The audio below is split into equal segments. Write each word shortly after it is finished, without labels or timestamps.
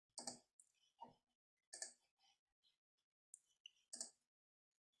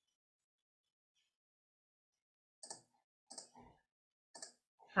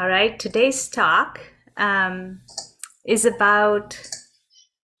All right, today's talk is about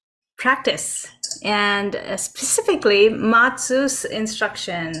practice and specifically Matsu's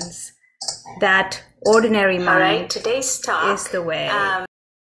instructions that ordinary mind All right, today's talk is the way.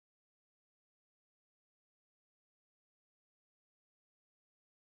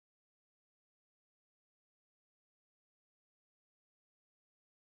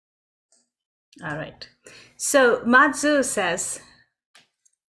 All right, so Matsu says,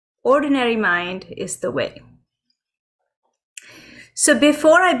 ordinary mind is the way. So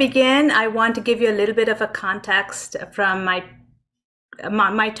before I begin, I want to give you a little bit of a context from my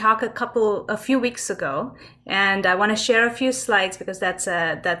talk a few weeks ago, and I want to share a few slides because that's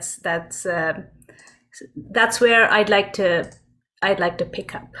where I'd like to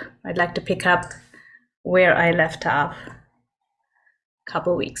pick up. I'd like to pick up where I left off a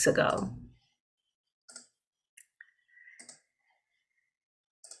couple weeks ago.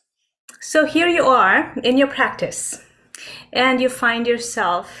 So here you are in your practice, and you find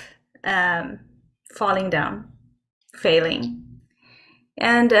yourself falling down, failing.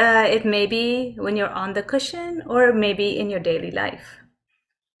 And it may be when you're on the cushion or maybe in your daily life.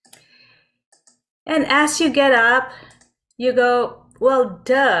 And as you get up, you go, well,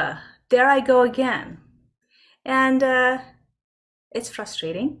 duh, there I go again. And it's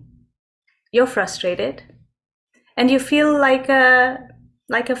frustrating. You're frustrated. And you feel like a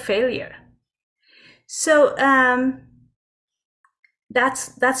failure. So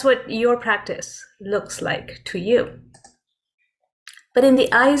that's what your practice looks like to you. But in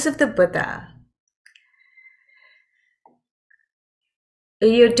the eyes of the Buddha,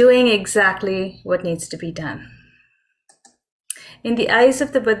 you're doing exactly what needs to be done. In the eyes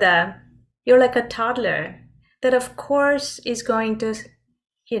of the Buddha, you're like a toddler that of course is going to,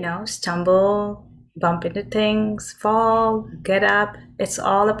 stumble, bump into things, fall, get up. It's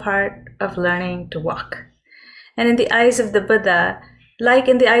all a part of learning to walk. And in the eyes of the Buddha, like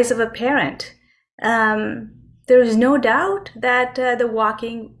in the eyes of a parent, there is no doubt that the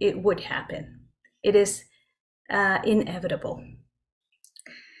walking, it would happen. It is inevitable.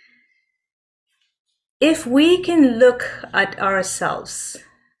 If we can look at ourselves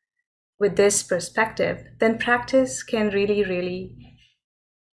with this perspective, then practice can really, really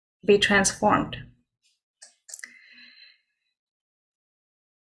be transformed.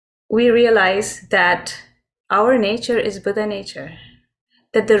 We realize that our nature is Buddha nature,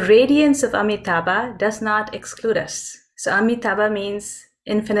 that the radiance of Amitabha does not exclude us. So Amitabha means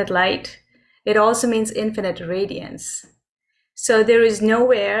infinite light. It also means infinite radiance. So there is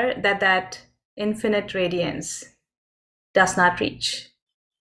nowhere that infinite radiance does not reach.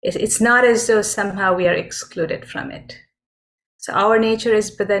 It's not as though somehow we are excluded from it. So our nature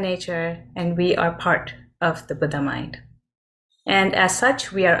is Buddha nature, and we are part of the Buddha mind. And as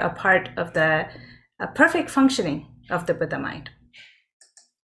such, we are a part of the perfect functioning of the Buddha mind.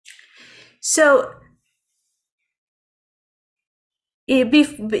 So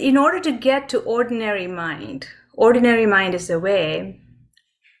in order to get to ordinary mind is the way,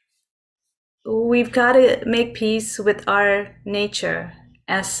 we've got to make peace with our nature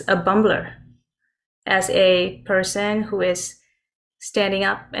as a bumbler, as a person who is standing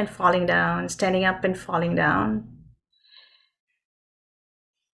up and falling down, standing up and falling down,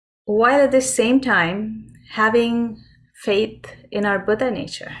 while at the same time having faith in our Buddha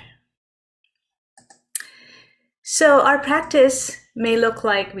nature. So our practice may look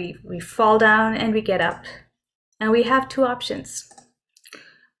like we fall down and we get up, and we have two options.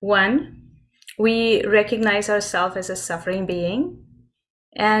 One, we recognize ourselves as a suffering being,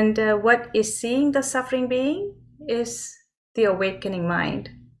 and what is seeing the suffering being is the awakening mind,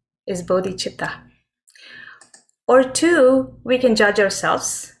 is bodhicitta. Or two, we can judge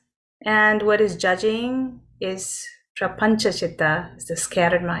ourselves, and what is judging is prapancha citta, is the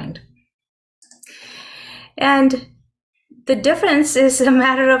scattered mind. And the difference is a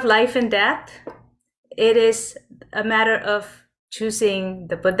matter of life and death. It is a matter of choosing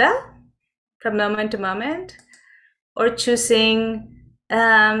the Buddha from moment to moment, or choosing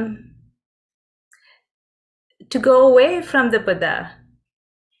to go away from the Buddha.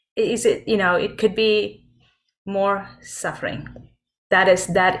 It could be more suffering. That is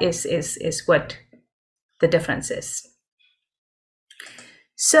what the difference is.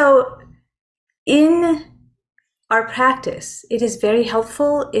 So in our practice, it is very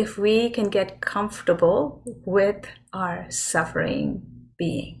helpful if we can get comfortable with our suffering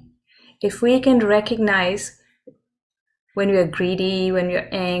being. If we can recognize when we are greedy, when we are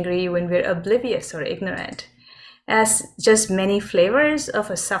angry, when we are oblivious or ignorant, as just many flavors of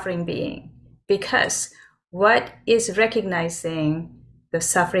a suffering being. Because what is recognizing the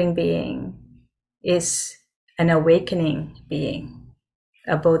suffering being, is an awakening being,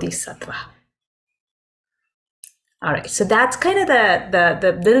 a bodhisattva. All right, so that's kind of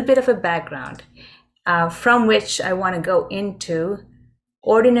the little bit of a background from which I want to go into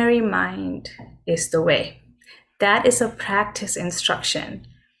ordinary mind is the way. That is a practice instruction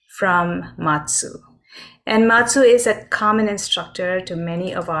from Matsu. And Matsu is a common instructor to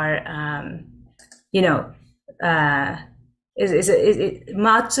many of our,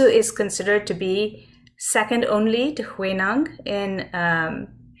 Matsu is considered to be second only to Huineng in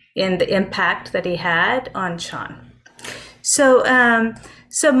the impact that he had on Chan. So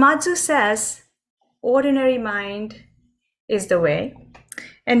Matsu says, ordinary mind is the way.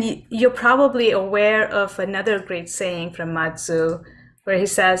 And you're probably aware of another great saying from Matsu, where he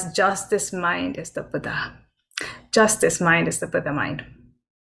says, just this mind is the Buddha. Just this mind is the Buddha mind.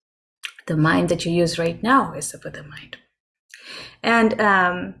 The mind that you use right now is the Buddha mind. And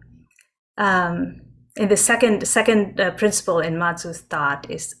in the second principle in Matsu's thought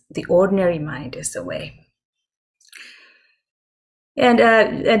is the ordinary mind is the way.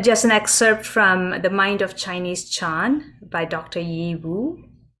 And just an excerpt from The Mind of Chinese Chan by Dr. Yi Wu.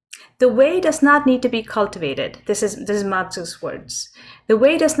 The way does not need to be cultivated. This is Matsu's words. The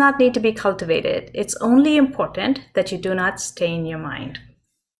way does not need to be cultivated. It's only important that you do not stain your mind.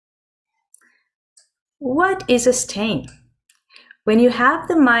 What is a stain? When you have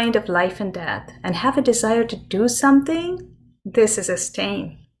the mind of life and death and have a desire to do something, this is a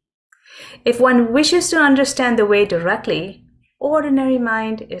stain. If one wishes to understand the way directly, ordinary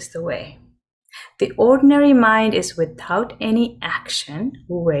mind is the way. The ordinary mind is without any action,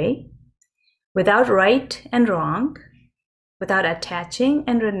 way, without right and wrong, without attaching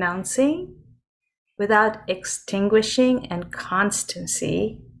and renouncing, without extinguishing and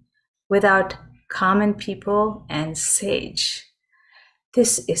constancy, without common people and sage.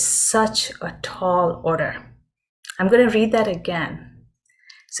 This is such a tall order. I'm going to read that again.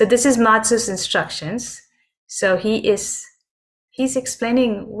 So this is Matsu's instructions. So he's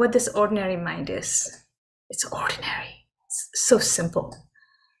explaining what this ordinary mind is. It's ordinary. It's so simple.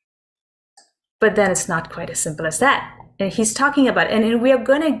 But then it's not quite as simple as that. And he's talking about, and we are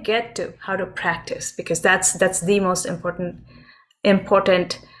going to get to how to practice, because that's the most important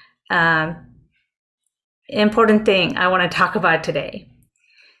thing I want to talk about today.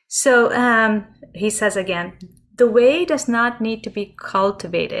 So he says again, the way does not need to be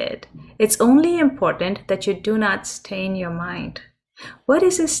cultivated. It's only important that you do not stain your mind. What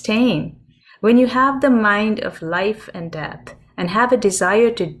is a stain? When you have the mind of life and death and have a desire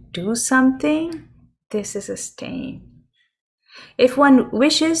to do something, this is a stain. If one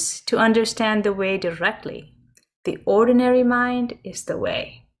wishes to understand the way directly, the ordinary mind is the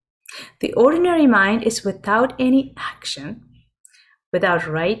way. The ordinary mind is without any action, without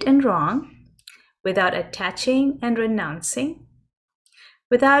right and wrong, without attaching and renouncing,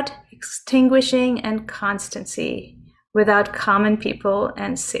 without extinguishing and constancy, without common people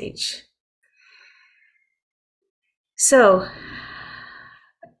and sage. So,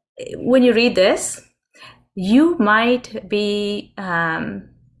 when you read this, you might be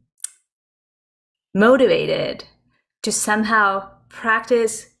motivated to somehow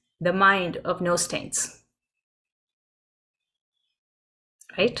practice the mind of no stains.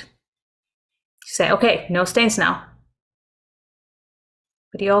 Right? You say, okay, no stains now.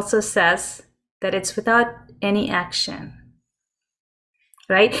 But he also says that it's without any action.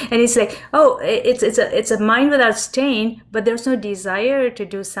 Right? And it's like, oh, it's a mind without stain, but there's no desire to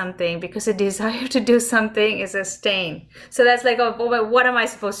do something, because a desire to do something is a stain. So that's like, oh, well, what am I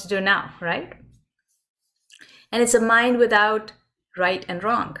supposed to do now, right? And it's a mind without right and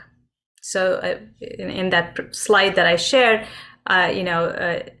wrong. So in that slide that I shared,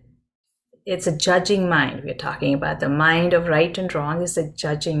 it's a judging mind. We're talking about the mind of right and wrong is a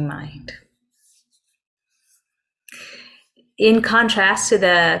judging mind. In contrast to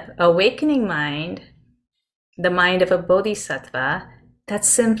the awakening mind, the mind of a bodhisattva, that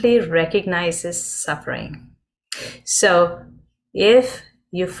simply recognizes suffering. So if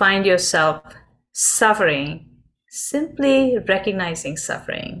you find yourself suffering, simply recognizing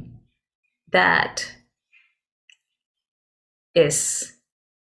suffering, that is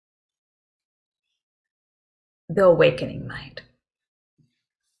the awakening mind.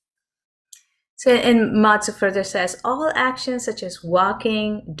 So, and Matsu further says, all actions such as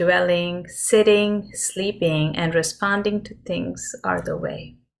walking, dwelling, sitting, sleeping, and responding to things are the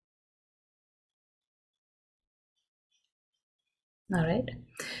way. All right.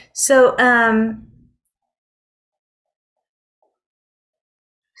 So,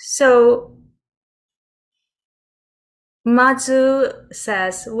 Matsu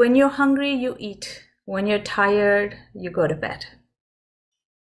says, when you're hungry, you eat. When you're tired, you go to bed.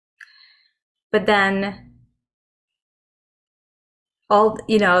 But then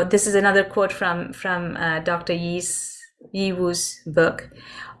this is another quote from Dr. Yi Wu's book.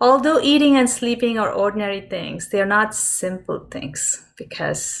 Although eating and sleeping are ordinary things, they are not simple things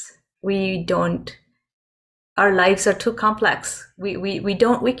because our lives are too complex. We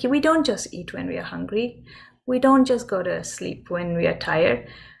don't just eat when we are hungry. We don't just go to sleep when we are tired.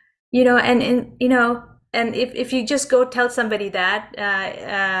 And if you just go tell somebody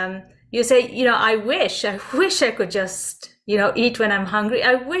that, you say, I wish I could just eat when I'm hungry.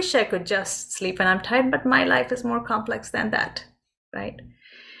 I wish I could just sleep when I'm tired, but my life is more complex than that, right?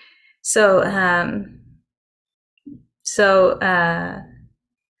 So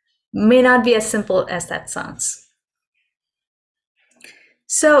may not be as simple as that sounds.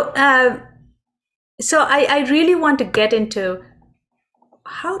 So I really want to get into,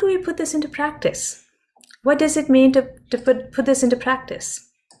 how do we put this into practice? What does it mean to put this into practice?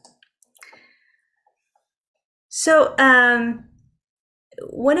 So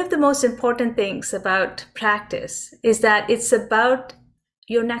one of the most important things about practice is that it's about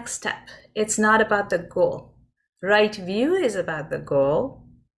your next step. It's not about the goal. Right view is about the goal.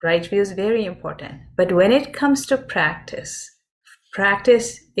 Right view is very important. But when it comes to practice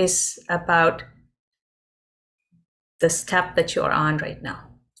is about the step that you're on right now.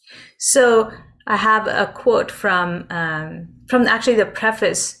 So I have a quote from actually the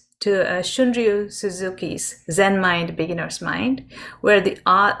preface to Shunryu Suzuki's Zen Mind, Beginner's Mind, where the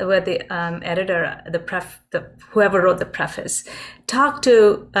editor, whoever wrote the preface, talked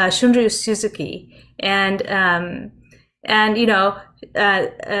to Shunryu Suzuki, and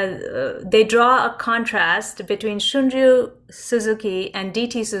they draw a contrast between Shunryu Suzuki and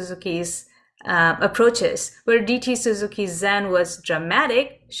D.T. Suzuki's approaches, where D.T. Suzuki's Zen was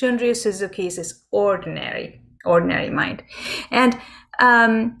dramatic, Shunryu Suzuki's is ordinary mind. And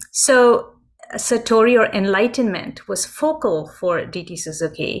so Satori, or enlightenment, was focal for D.T.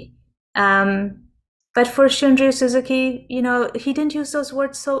 Suzuki. But for Shunryu Suzuki, he didn't use those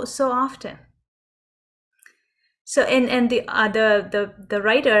words so often. So and the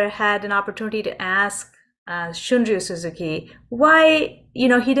writer had an opportunity to ask Shunryu Suzuki why he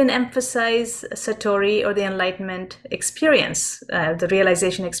didn't emphasize Satori or the enlightenment experience, the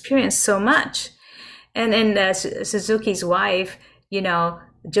realization experience, so much. And Suzuki's wife,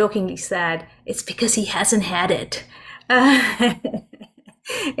 jokingly said, it's because he hasn't had it. And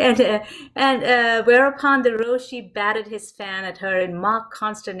whereupon the Roshi batted his fan at her in mock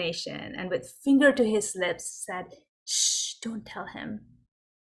consternation and with finger to his lips said, "Shh, don't tell him."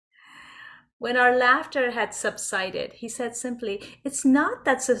 When our laughter had subsided, he said simply, "It's not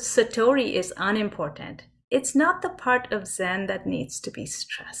that Satori is unimportant. It's not the part of Zen that needs to be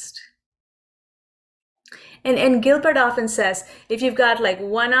stressed." And Gilbert often says, if you've got like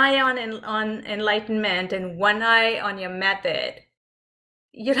one eye on enlightenment and one eye on your method,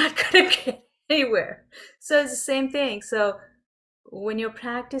 you're not going to get anywhere. So it's the same thing. So when you're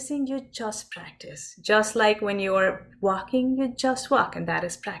practicing, you just practice. Just like when you're walking, you just walk, and that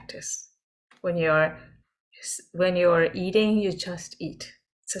is practice. When you're eating, you just eat.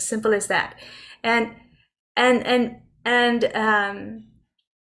 It's as simple as that. And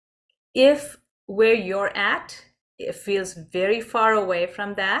if where you're at, it feels very far away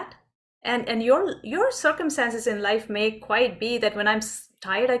from that, and your circumstances in life may quite be that when I'm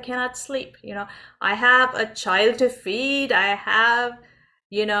tired, I cannot sleep. I have a child to feed. I have,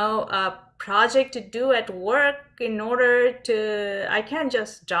 a project to do at work I can't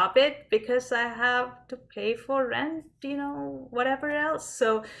just drop it because I have to pay for rent, whatever else.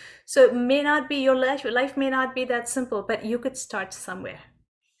 So it may not be your life. Your life may not be that simple, but you could start somewhere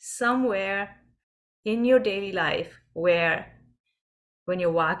in your daily life where when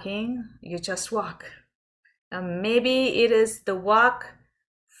you're walking, you just walk. Maybe it is the walk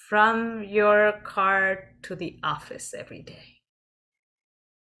from your car to the office every day.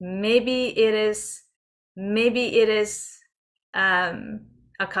 Maybe it is a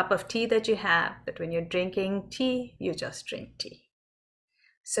cup of tea that you have, but when you're drinking tea, you just drink tea.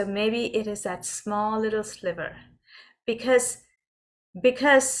 So maybe it is that small little sliver, because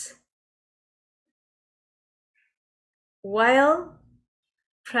while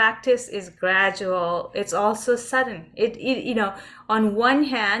practice is gradual, it's also sudden. On one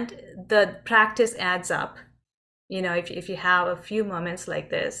hand, the practice adds up. If you have a few moments like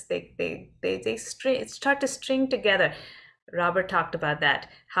this, they start to string together. Robert talked about that,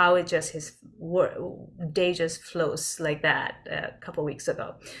 how it just his day just flows like that a couple weeks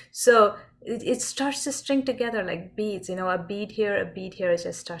ago. So it starts to string together like beads, a bead here, it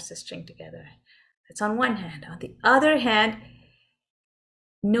just starts to string together. That's on one hand. On the other hand,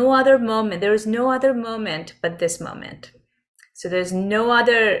 no other moment, there is no other moment but this moment. So there's no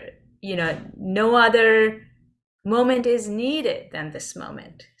other, no other moment is needed than this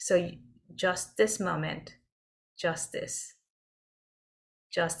moment. So just this moment, just this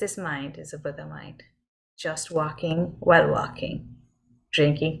mind is a Buddha mind. Just walking while walking,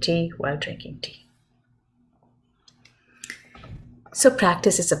 drinking tea while drinking tea. So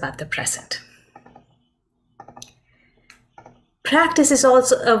practice is about the present. Practice is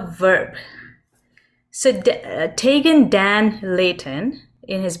also a verb. So Tegan Dan Layton,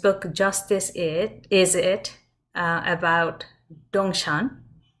 in his book Justice Is It, about Dongshan.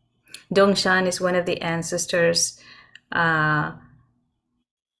 Dongshan is one of the ancestors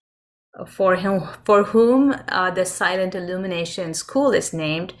for whom the Silent Illumination School is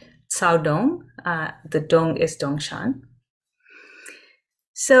named Cao Dong. The Dong is Dongshan.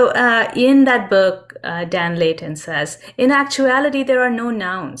 So in that book, Dan Layton says, in actuality, there are no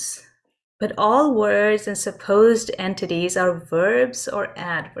nouns, but all words and supposed entities are verbs or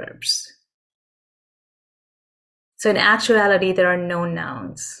adverbs. So in actuality, there are no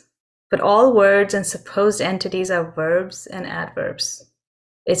nouns, but all words and supposed entities are verbs and adverbs.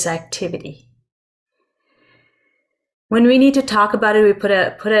 It's activity. When we need to talk about it, we put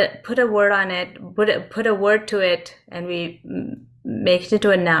a word on it, put a word to it, and we make it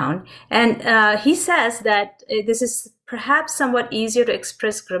into a noun. And he says that this is perhaps somewhat easier to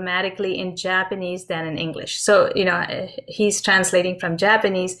express grammatically in Japanese than in English. So, he's translating from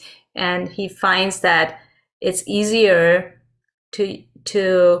Japanese, and he finds that it's easier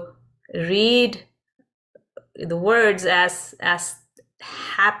to read the words as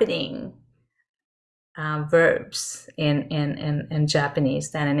happening verbs in Japanese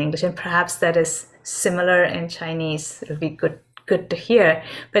than in English, and perhaps that is similar in Chinese. It would be good to hear.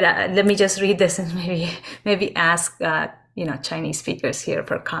 But let me just read this and maybe ask Chinese speakers here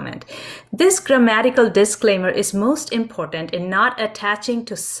for comment. This grammatical disclaimer is most important in not attaching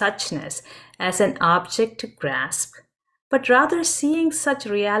to suchness as an object to grasp, but rather seeing such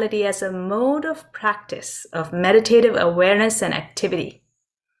reality as a mode of practice of meditative awareness and activity.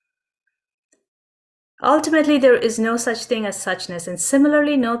 Ultimately, there is no such thing as suchness, and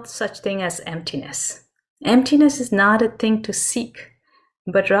similarly, no such thing as emptiness. Emptiness is not a thing to seek,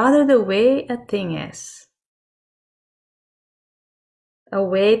 but rather the way a thing is, a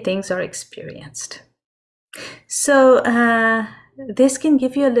way things are experienced. So this can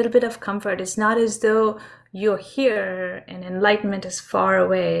give you a little bit of comfort. It's not as though you're here and enlightenment is far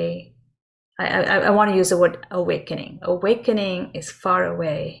away. I want to use the word awakening. Awakening is far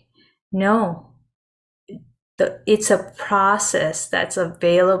away. No. It's a process that's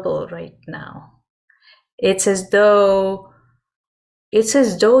available right now. It's as though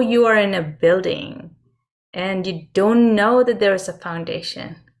you are in a building and you don't know that there is a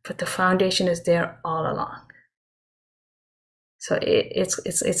foundation, but the foundation is there all along. So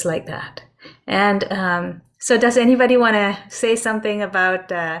it's like that. And so does anybody want to say something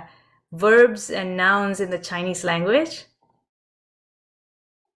about verbs and nouns in the Chinese language?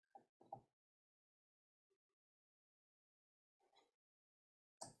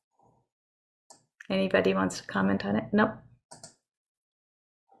 Anybody wants to comment on it? Nope.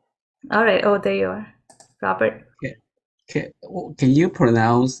 All right. Oh, there you are, Robert. Can you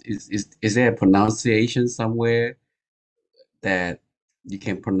pronounce? Is there a pronunciation somewhere that you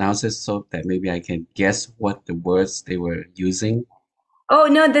can pronounce it so that maybe I can guess what the words they were using? Oh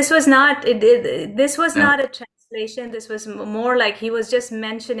no, this was not. This was not a translation. This was more like he was just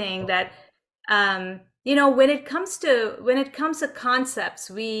mentioning that. When it comes to concepts,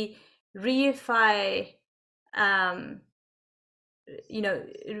 we reify.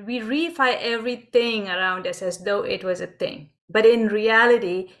 We reify everything around us as though it was a thing, but in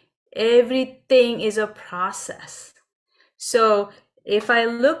reality, everything is a process. So if I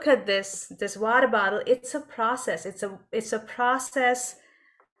look at this water bottle, it's a process. It's a process.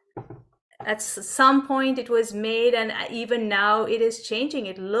 At some point it was made, and even now it is changing.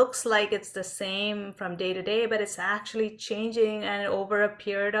 It looks like it's the same from day to day, but it's actually changing, and over a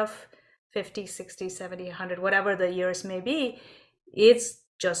period of 50, 60, 70, 100, whatever the years may be, it's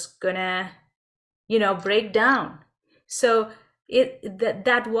just gonna break down. So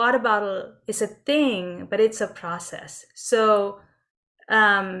that water bottle is a thing, but it's a process. So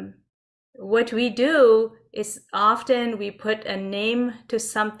what we do is often we put a name to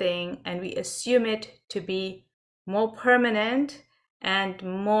something and we assume it to be more permanent, and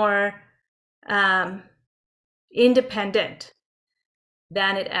more independent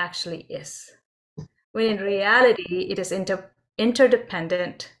than it actually is. When in reality, it is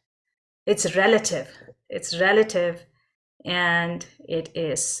interdependent. It's relative. It's relative, and it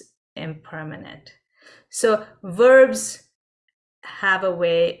is impermanent. So verbs have a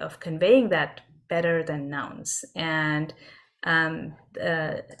way of conveying that better than nouns. And Dan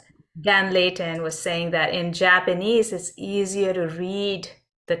Layton was saying that in Japanese, it's easier to read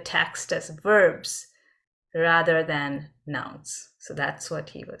the text as verbs rather than nouns. So that's what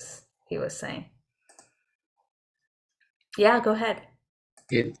he was saying. Yeah, go ahead.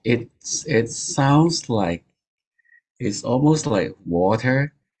 It sounds like it's almost like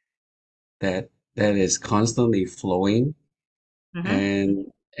water that is constantly flowing,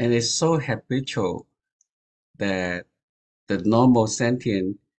 and it's so habitual that the normal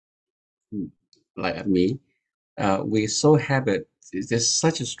sentient like me, we so habit, it's just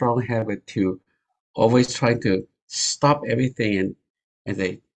such a strong habit to always try to stop everything and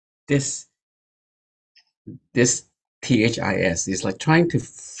say this this THIS is like trying to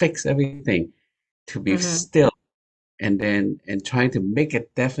fix everything to be still, and then trying to make a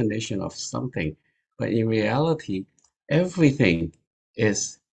definition of something. But in reality, everything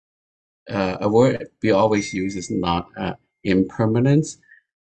is a word we always use is not impermanence.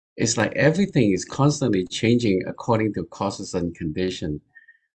 It's like everything is constantly changing according to causes and condition.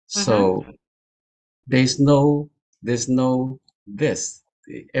 So there's no this.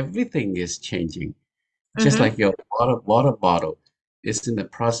 Everything is changing. Just like your water bottle is in the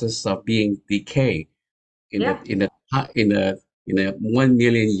process of being decay in Yeah. a 1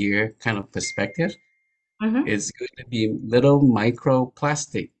 million year kind of perspective. It's going to be little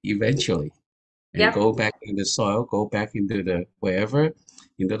microplastic eventually and Yep. go back in the soil, go back into the wherever,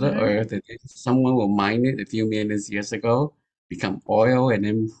 into the earth, and then someone will mine it a few million years ago, become oil, and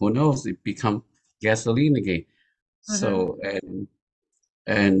then who knows, it become gasoline again. So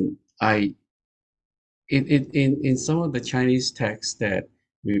and I in some of the Chinese texts that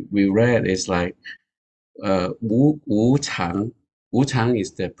we read is like wu chang. Wu chang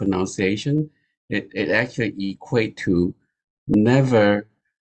is the pronunciation. It actually equate to never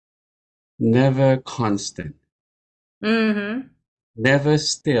constant, never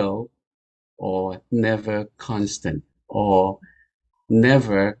still, or never constant, or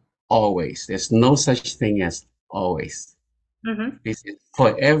never always. There's no such thing as always. It's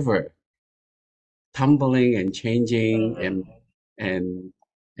forever tumbling and changing and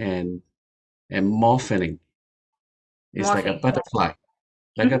and morphing. It's like a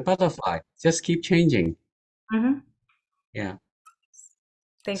Morphine. butterfly, just keep changing. Yeah.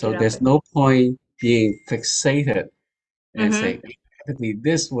 Thank you, So there's Robert. no point being fixated and say it got to be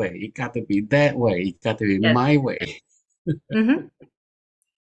this way, it got to be that way, it got to be Yes. my way.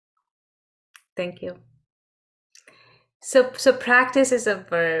 Thank you. So practice is a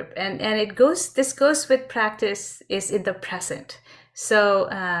verb, and this goes with practice is in the present. So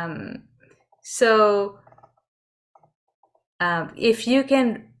if you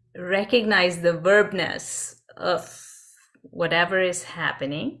can recognize the verbness of whatever is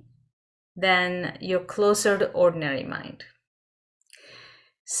happening, then you're closer to ordinary mind.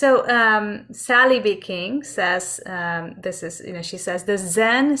 So Sally B. King says, she says, the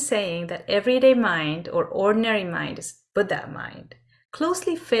Zen saying that everyday mind or ordinary mind is Buddha mind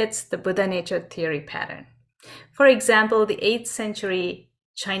closely fits the Buddha nature theory pattern. For example, the 8th century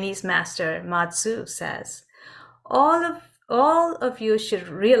Chinese master Ma Tzu says, all of you should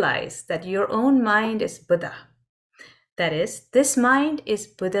realize that your own mind is Buddha. That is, this mind is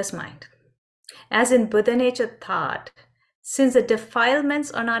Buddha's mind. As in Buddha nature thought, since the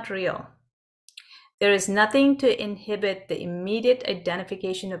defilements are not real, there is nothing to inhibit the immediate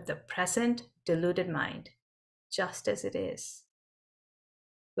identification of the present deluded mind, just as it is,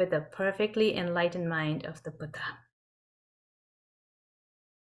 with the perfectly enlightened mind of the Buddha.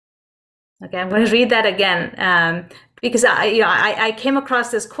 Okay, I'm going to read that again because I came across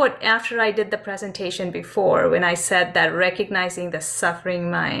this quote after I did the presentation before, when I said that recognizing the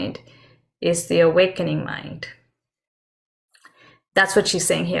suffering mind is the awakening mind. That's what she's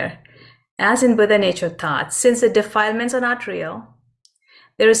saying here. As in Buddha nature thought, since the defilements are not real,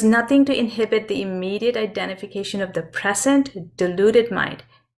 there is nothing to inhibit the immediate identification of the present deluded mind,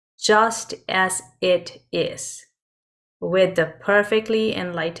 just as it is, with the perfectly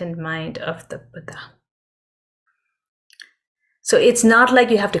enlightened mind of the Buddha. So it's not like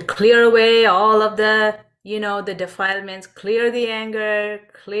you have to clear away all of the, the defilements, clear the anger,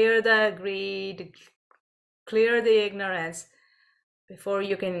 clear the greed, clear the ignorance before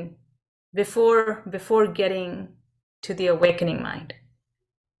you can before getting to the awakening mind.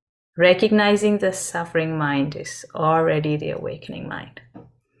 Recognizing the suffering mind is already the awakening mind.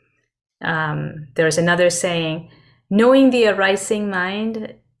 There's another saying, knowing the arising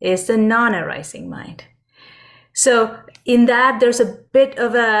mind is the non-arising mind. So in that, there's a bit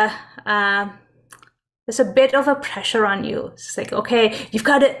of a pressure on you. It's like, okay, you've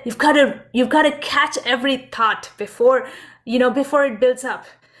got to catch every thought before it builds up.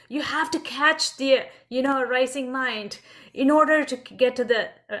 You have to catch the arising mind in order to get to the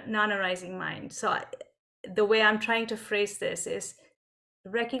non-arising mind. So the way I'm trying to phrase this is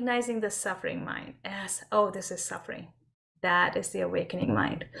recognizing the suffering mind as, oh, this is suffering. That is the awakening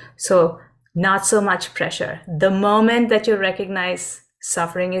mind. So not so much pressure. The moment that you recognize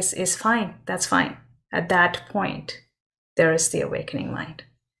suffering is fine. That's fine. At that point, there is the awakening mind.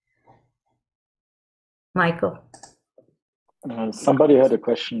 Michael. Somebody had a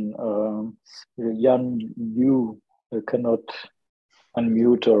question. Yan Yu cannot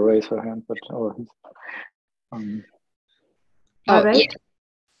unmute or raise her hand, but All right. Yeah.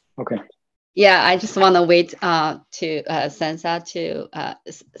 Okay. Yeah, I just want to wait to Sansa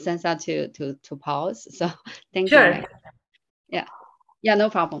to pause. So thank Sure. you. Yeah, no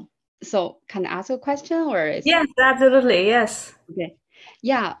problem. So can I ask a question or is Yes, absolutely. Yes. okay?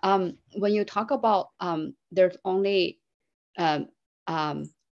 Yeah. When you talk about there's only verb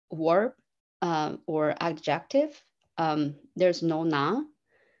or adjective, there's no noun,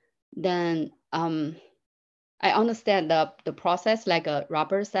 then I understand the process, like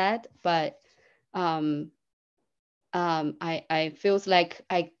Robert said, but I feels like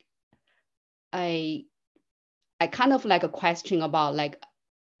I kind of like a question about like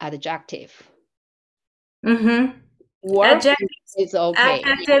adjective. Mm-hmm. Verb Adjectives, is okay.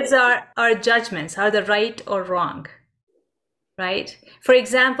 Adjectives are judgments, are the right or wrong, right? For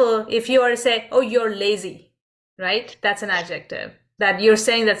example, if you are to say, oh, you're lazy, right? That's an adjective. That you're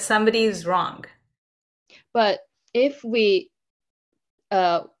saying that somebody is wrong. But if we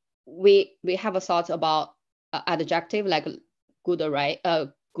have a thought about adjective like good or right,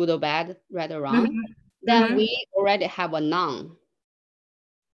 good or bad, right or wrong, then we already have a noun,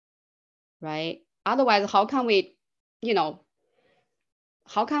 right? Otherwise, how can we give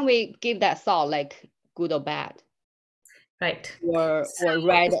that thought like good or bad, Right? or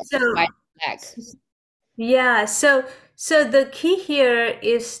red, white, black? Yeah. So the key here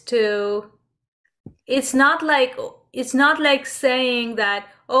is to. It's not like saying that,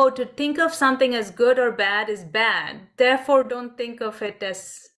 oh, to think of something as good or bad is bad, therefore don't think of it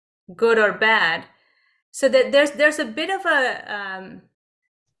as good or bad. So that there's a bit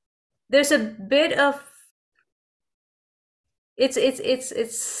of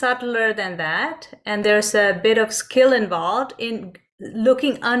it's subtler than that, and there's a bit of skill involved in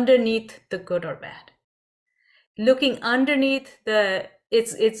looking underneath the good or bad, looking underneath the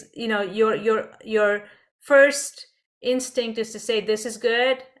your first instinct is to say this is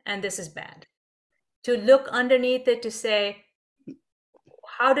good and this is bad. To look underneath it to say,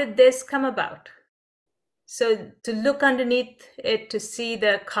 how did this come about? So to look underneath it to see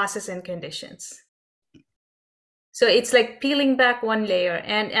the causes and conditions. So it's like peeling back one layer,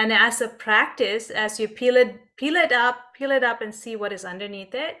 and as a practice, as you peel it up and see what is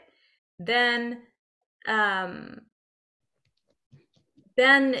underneath it, then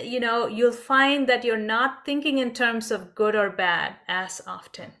you'll find that you're not thinking in terms of good or bad as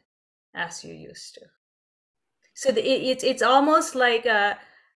often as you used to. So it's almost like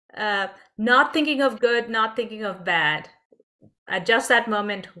not thinking of good, not thinking of bad. At just that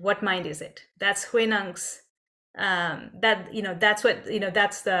moment, what mind is it? That's Huineng's. That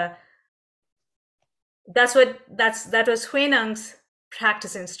was Huineng's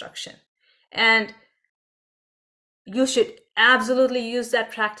practice instruction, and you should absolutely use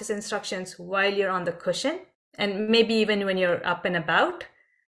that practice instructions while you're on the cushion, and maybe even when you're up and about,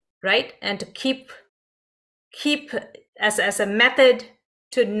 right? And to keep as a method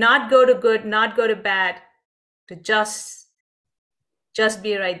to not go to good, not go to bad, to just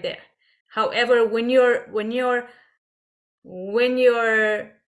be right there. However, when you're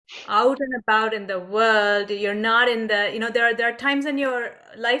out and about in the world, you're not in the, there are times in your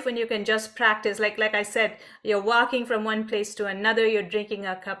life when you can just practice, like I said, you're walking from one place to another, you're drinking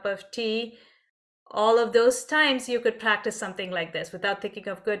a cup of tea. All of those times you could practice something like this without thinking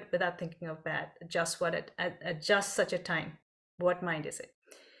of good, without thinking of bad. Just at just such a time, what mind is it?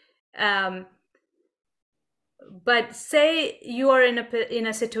 But say you are in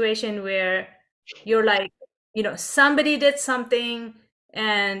a situation where you're like, somebody did something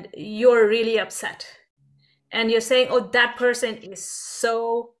and you're really upset, and you're saying, oh, that person is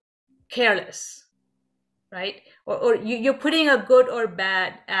so careless, right? Or you're putting a good or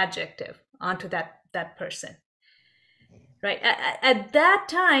bad adjective onto that person, right? At that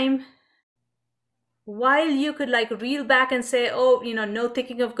time, while you could like reel back and say, oh, no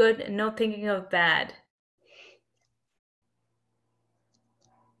thinking of good and no thinking of bad,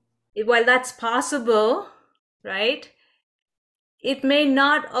 while that's possible, right, it may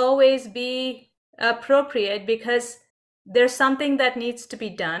not always be appropriate because there's something that needs to be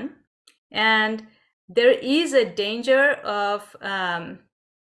done, and there is a danger of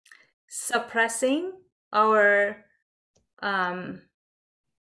suppressing our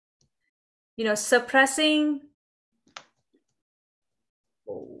suppressing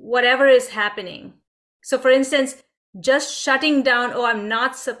whatever is happening. So for instance, just shutting down, oh, I'm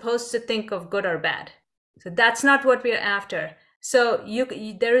not supposed to think of good or bad. So that's not what we're after. So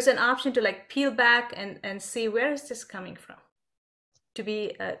there is an option to like peel back and see, where is this coming from? To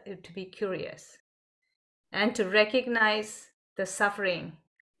be curious and to recognize the suffering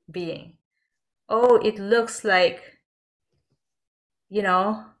being. Oh, it looks like,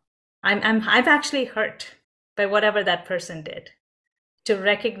 I'm actually hurt by whatever that person did. To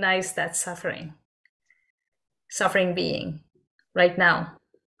recognize that suffering being right now.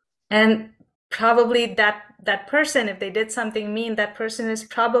 And probably that person, if they did something mean, that person is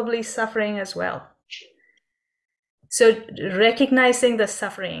probably suffering as well. So recognizing the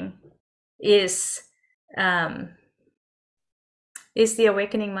suffering is the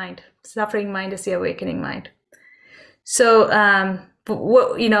awakening mind. Suffering mind is the awakening mind. So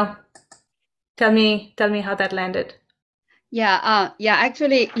tell me how that landed.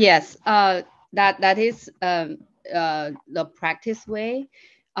 Actually, yes. That is the practice way.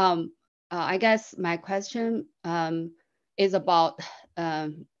 I guess my question is about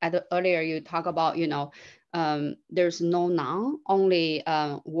earlier you talk about there's no noun, only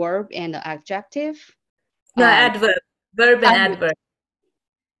verb and adjective. No, adverb, verb and adverb.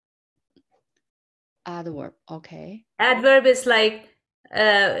 Adverb, okay. Adverb is like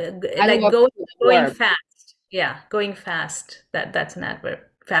going fast. Yeah, going fast. That's an adverb.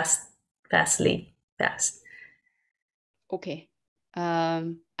 Fastly, fast. Okay.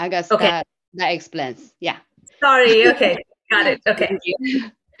 I guess okay. that explains. Yeah. Sorry. Okay. Got it. Okay. Thank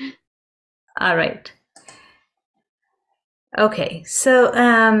you. All right. Okay. So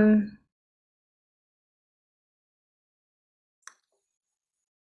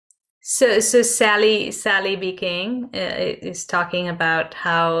So Sally B. King is talking about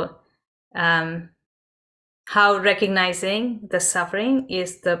how recognizing the suffering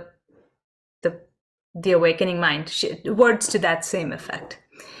is the awakening mind. Words to that same effect.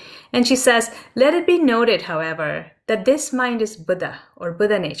 And she says, let it be noted, however, that this mind is Buddha or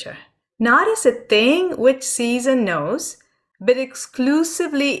Buddha nature, not as a thing which sees and knows, but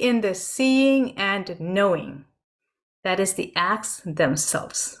exclusively in the seeing and knowing. That is the acts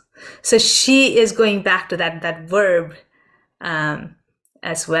themselves. So she is going back to that verb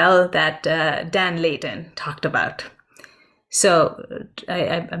as well that Dan Layton talked about. So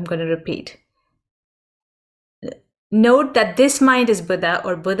I'm going to repeat. Note that this mind is Buddha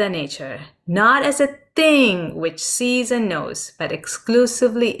or Buddha nature, not as a thing which sees and knows, but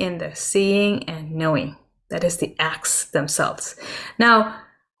exclusively in the seeing and knowing. That is the acts themselves. Now,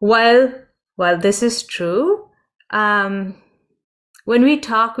 while this is true, when we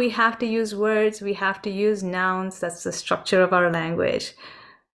talk, we have to use words, we have to use nouns. That's the structure of our language.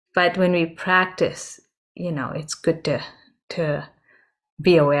 But when we practice, it's good to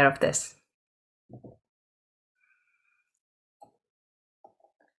be aware of this.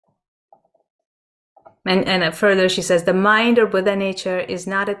 And further, she says, the mind or Buddha nature is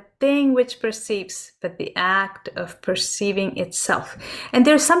not a thing which perceives, but the act of perceiving itself. And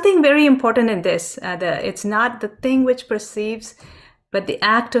there's something very important in this. It's not the thing which perceives, but the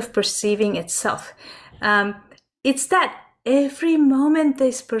act of perceiving itself. It's that every moment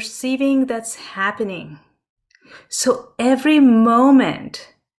there's perceiving that's happening. So every moment,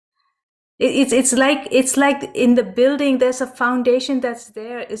 it's like in the building, there's a foundation that's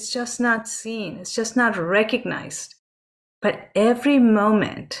there. It's just not seen. It's just not recognized. But every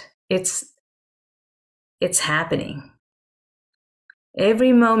moment, it's happening.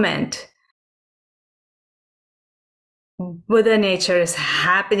 Every moment, Buddha nature is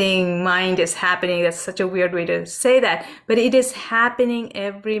happening, mind is happening. That's such a weird way to say that, but it is happening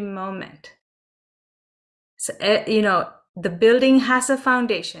every moment. So, the building has a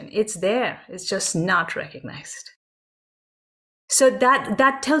foundation. It's there. It's just not recognized. So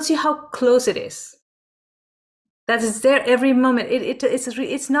that tells you how close it is. That is there every moment.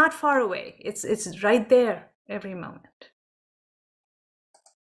 It's not far away. It's right there every moment.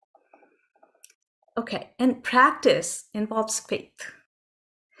 Okay, and practice involves faith.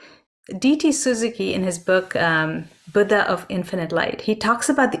 D.T. Suzuki, in his book Buddha of Infinite Light, he talks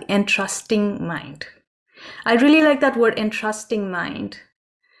about the entrusting mind. I really like that word, entrusting mind,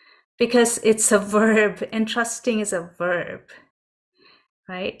 because it's a verb. Entrusting is a verb,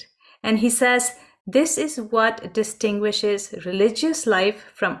 right? And he says, this is what distinguishes religious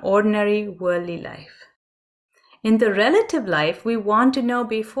life from ordinary worldly life. In the relative life, we want to know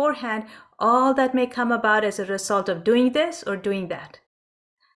beforehand all that may come about as a result of doing this or doing that.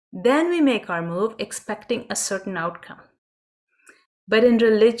 Then we make our move expecting a certain outcome. But in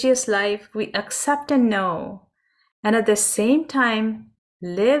religious life, we accept and know, and at the same time,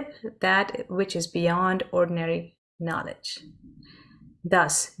 live that which is beyond ordinary knowledge.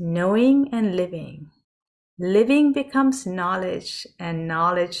 Thus, knowing and living becomes knowledge, and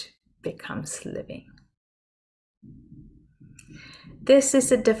knowledge becomes living. This is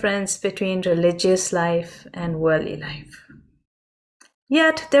the difference between religious life and worldly life.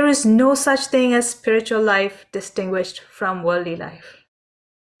 Yet, there is no such thing as spiritual life distinguished from worldly life.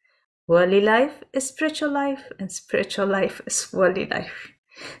 Worldly life is spiritual life, and spiritual life is worldly life.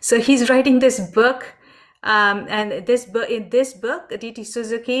 So he's writing this book, and in this book, D.T.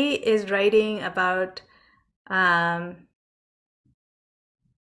 Suzuki is writing about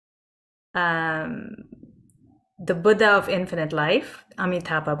the Buddha of Infinite Life,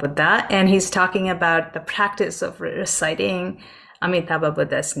 Amitabha Buddha, and he's talking about the practice of reciting Amitabha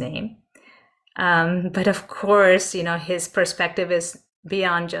Buddha's name. But of course, his perspective is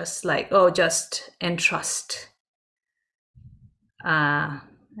beyond just like, just entrust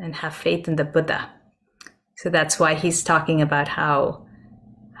and have faith in the Buddha. So that's why he's talking about how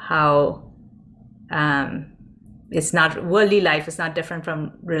it's not, worldly life is not different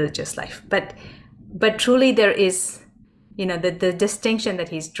from religious life. But truly there is, the distinction that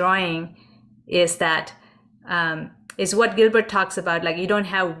he's drawing is that is what Gilbert talks about. Like, you don't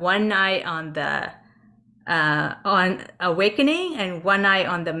have one eye on the on awakening and one eye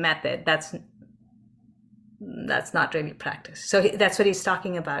on the method. That's not really practice. So that's what he's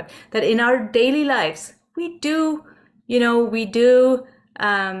talking about. That in our daily lives, we do,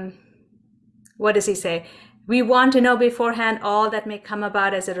 what does he say? We want to know beforehand all that may come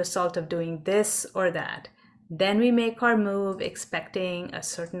about as a result of doing this or that. Then we make our move expecting a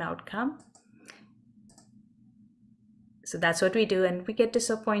certain outcome. So that's what we do, and we get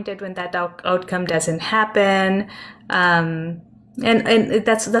disappointed when that outcome doesn't happen. And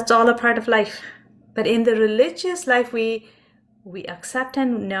that's all a part of life. But in the religious life, we accept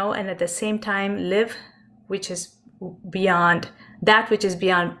and know, and at the same time live, which is beyond that which is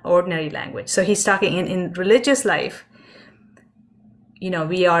beyond ordinary language. So he's talking in religious life,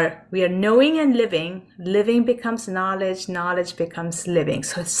 we are knowing and living becomes knowledge becomes living.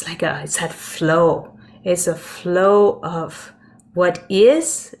 So it's like it's that flow. It's a flow of what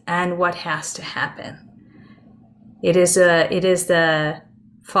is and what has to happen. It is the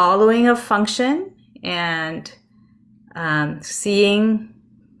following of function and seeing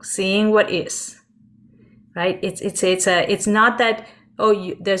what is. Right? It's not that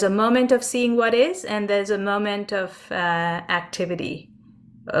there's a moment of seeing what is and there's a moment of activity,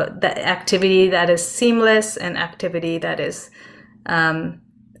 the activity that is seamless and activity that is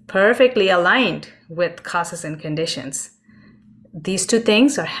perfectly aligned with causes and conditions. These two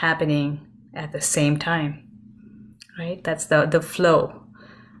things are happening at the same time, right? That's the flow.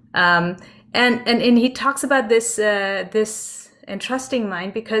 And he talks about this entrusting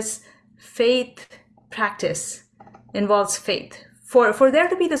mind because faith practice involves faith. For there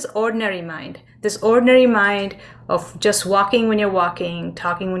to be this ordinary mind of just walking when you're walking,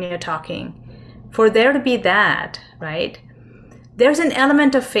 talking when you're talking, for there to be that, right, there's an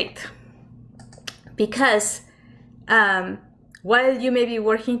element of faith. Because while you may be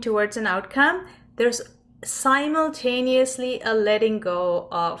working towards an outcome, there's simultaneously a letting go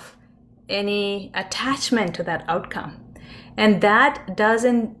of any attachment to that outcome. And that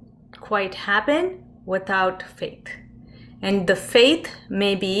doesn't quite happen without faith. And the faith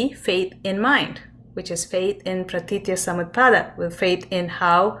may be faith in mind, which is faith in pratitya samutpada, with faith in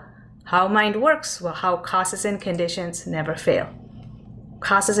how mind works, how causes and conditions never fail.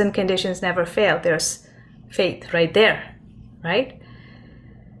 Causes and conditions never fail. There's faith right there, right?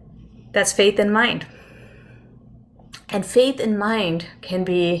 That's faith in mind. And faith in mind can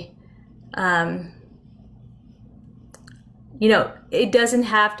be, it doesn't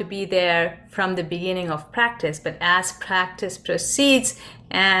have to be there from the beginning of practice, but as practice proceeds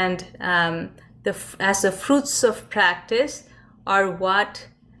and as the fruits of practice are what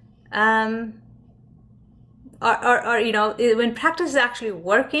when practice is actually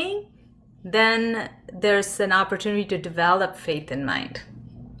working, then there's an opportunity to develop faith in mind.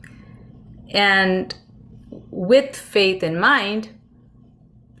 And with faith in mind,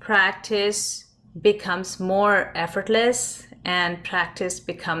 practice becomes more effortless and practice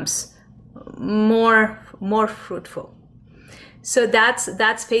becomes more fruitful. So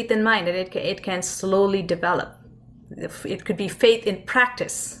that's faith in mind, and it can slowly develop. It could be faith in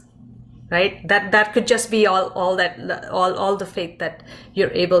practice, right? That could just be all the faith that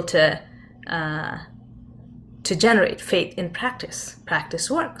you're able to generate. Faith in practice.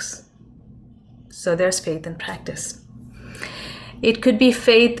 Practice works. So there's faith in practice. It could be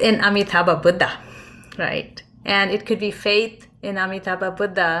faith in Amitabha Buddha, right? And it could be faith in Amitabha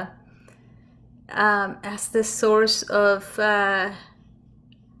Buddha as the source of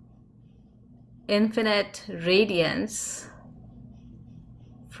infinite radiance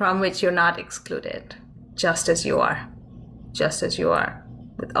from which you're not excluded, just as you are,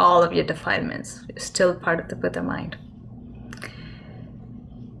 with all of your defilements. You're still part of the Buddha mind.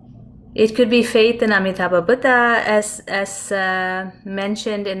 It could be faith in Amitabha Buddha as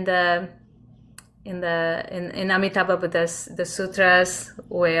mentioned in Amitabha Buddha's the sutras,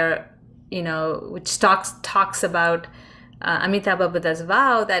 where which talks about Amitabha Buddha's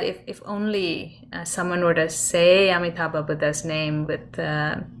vow that if only someone were to say Amitabha Buddha's name with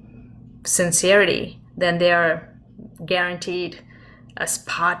sincerity, then they are guaranteed a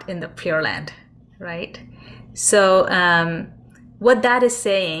spot in the Pure Land, right? So what that is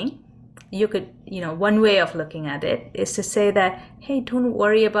saying, you could, one way of looking at it is to say that, hey, don't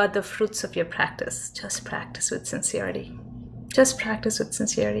worry about the fruits of your practice. Just practice with sincerity. Just practice with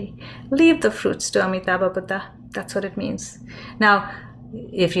sincerity. Leave the fruits to Amitabha Buddha. That's what it means. Now,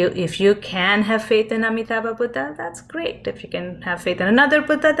 if you can have faith in Amitabha Buddha, that's great. If you can have faith in another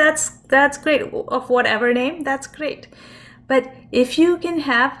Buddha, that's great. Of whatever name, that's great. But if you can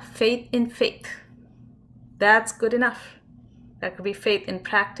have faith in faith, that's good enough. That could be faith in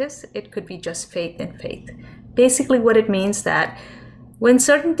practice. It could be just faith in faith. Basically what it means that when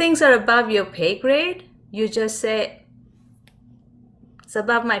certain things are above your pay grade, you just say, it's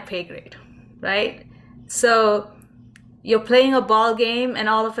above my pay grade, right? So you're playing a ball game and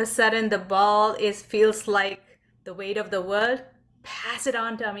all of a sudden the ball feels like the weight of the world. Pass it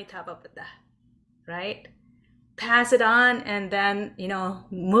on to Amitabha Buddha, right? Pass it on and then,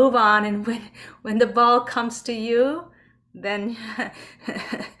 move on. And when the ball comes to you, then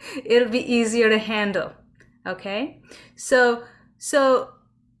it'll be easier to handle. Okay? So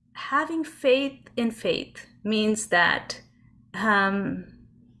having faith in faith means that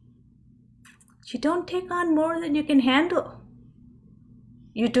you don't take on more than you can handle.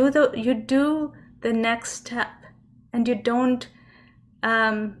 You do the next step, and you don't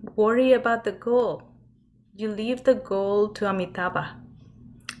worry about the goal. You leave the goal to Amitabha.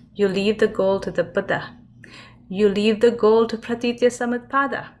 You leave the goal to the Buddha. You leave the goal to Pratitya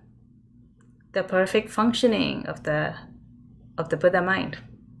Samutpada, the perfect functioning of the Buddha mind,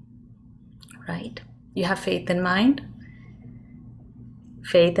 right? You have faith in mind,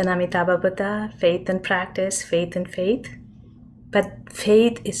 faith in Amitabha Buddha, faith in practice, faith in faith. But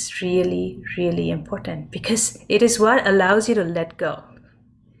faith is really, really important because it is what allows you to let go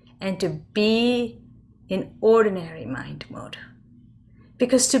and to be in ordinary mind mode.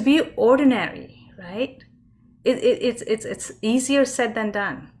 Because to be ordinary, right? It's easier said than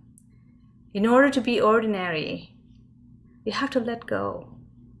done. In order to be ordinary, you have to let go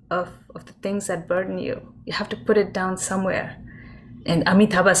of the things that burden you. You have to put it down somewhere. And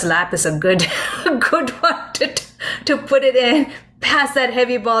Amitabha's lap is a good one to put it in. Pass that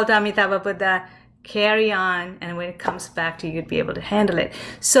heavy ball to Amitabha Buddha, carry on, and when it comes back to you, you'd be able to handle it.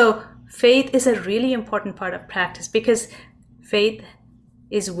 So faith is a really important part of practice because faith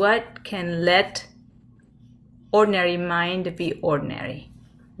is what can let ordinary mind be ordinary.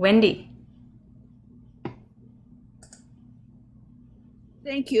 Wendy.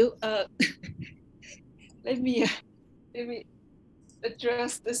 Thank you. Let me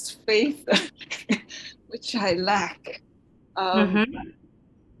address this faith which I lack.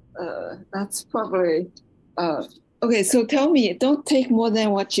 That's probably okay. So tell me, don't take more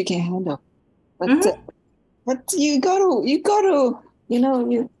than what you can handle. But but you gotta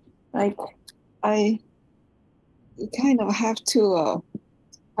you kind of have to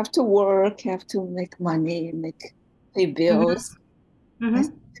work, have to make money, pay bills. I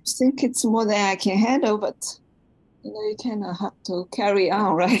think it's more than I can handle, but you kind of have to carry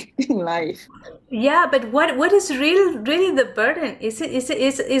on, right, in life. Yeah, but what is really the burden? Is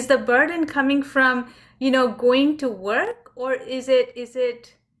the burden coming from going to work, or is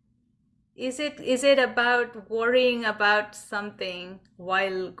it is it about worrying about something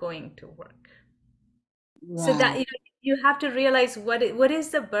while going to work? Right. So that you have to realize what is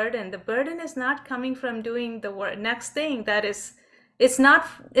the burden. The burden is not coming from doing the next thing. That is, it's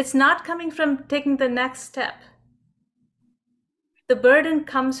not coming from taking the next step. The burden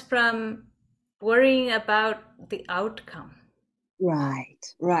comes from worrying about the outcome. Right.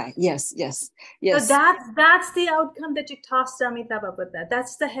 Yes. So that's the outcome that you toss to Amitabha Buddha.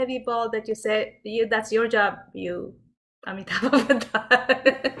 That's the heavy ball that you say, that's your job, you Amitabha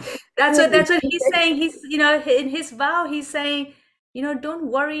Buddha. That's what he's saying. He's, in his vow, he's saying, don't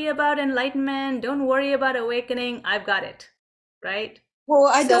worry about enlightenment, don't worry about awakening. I've got it. Right? Well,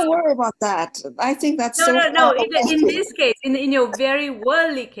 I don't worry about that. I think that's no. In this case, in your very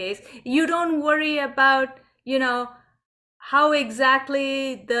worldly case, you don't worry about, how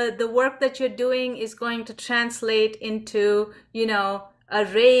exactly the work that you're doing is going to translate into, a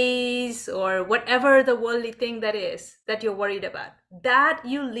raise or whatever the worldly thing that is that you're worried about. That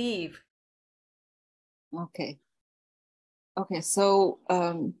you leave. Okay. So,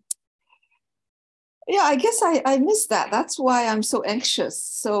 yeah, I guess I missed that. That's why I'm so anxious.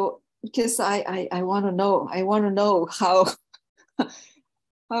 So, because I want to know how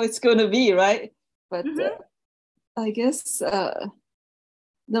how it's going to be, right? But I guess the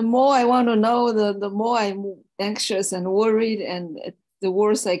more I want to know, the more I'm anxious and worried, and the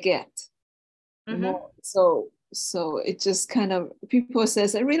worse I get. More. So it just kind of, people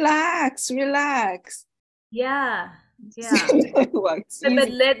says, relax. Yeah. But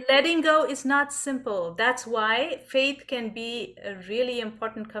letting go is not simple. That's why faith can be a really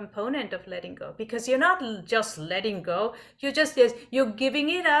important component of letting go, because you're not just letting go. You're giving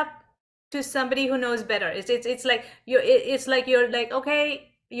it up to somebody who knows better. It's like you're like,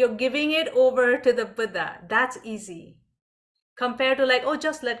 okay, you're giving it over to the Buddha. That's easy compared to like, oh,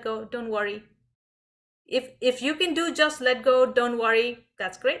 just let go, don't worry. If you can do just let go, don't worry,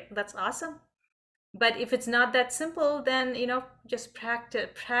 that's great, that's awesome. But if it's not that simple, then just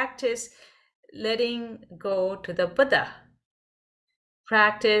practice letting go to the Buddha.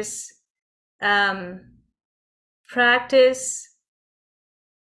 Practice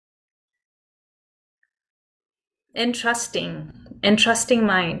entrusting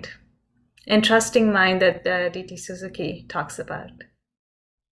mind that D.T. Suzuki talks about.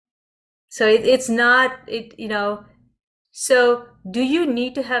 So it's not so do you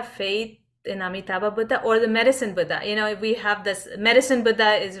need to have faith in Amitabha Buddha or the medicine Buddha? We have this medicine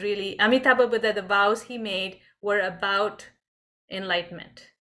Buddha is really Amitabha Buddha. The vows he made were about enlightenment,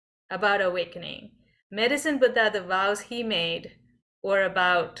 about awakening. Medicine Buddha, the vows he made were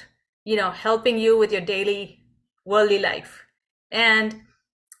about helping you with your daily worldly life. And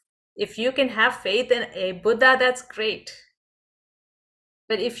if you can have faith in a Buddha, that's great.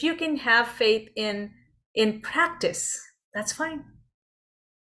 But if you can have faith in practice, that's fine.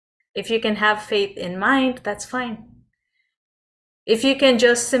 If you can have faith in mind, that's fine. If you can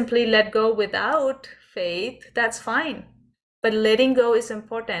just simply let go without faith, that's fine. But letting go is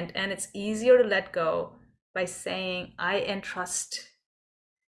important, and it's easier to let go by saying, I entrust.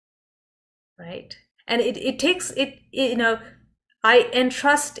 Right? And it takes I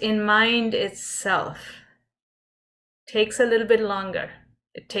entrust in mind itself. Takes a little bit longer.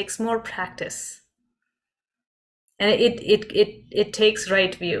 It takes more practice. And it takes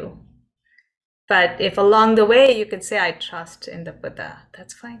right view. But if along the way you can say, I trust in the Buddha,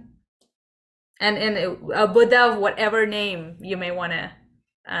 that's fine. And a Buddha of whatever name you may want to,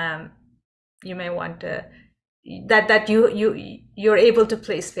 that you're able to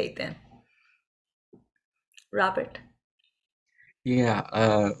place faith in. Robert.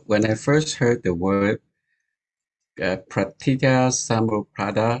 Yeah, when I first heard the word pratitya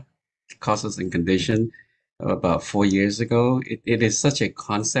samuppada, causes and condition, about 4 years ago, it is such a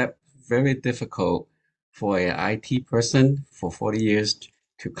concept, very difficult for an IT person for 40 years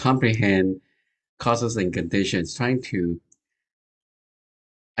to comprehend causes and conditions. I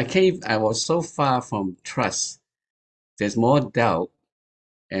was so far from trust. There's more doubt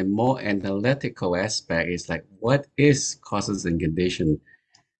and more analytical aspect. Is like, what is causes and condition?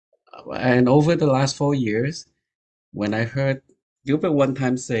 And over the last 4 years, when I heard Gilbert one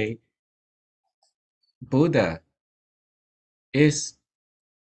time say, Buddha is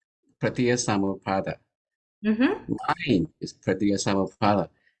pratitya samuppada. Mind is pratitya samuppada.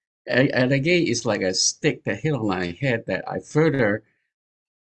 And again, it's like a stick that hit on my head that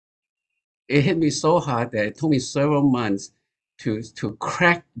it hit me so hard that it took me several months to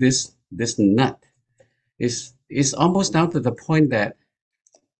crack this nut. It's almost down to the point that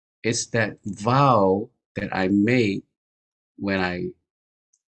it's that vow that I made when I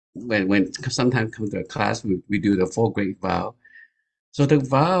when sometimes come to a class, we do the 4 great vow. So the I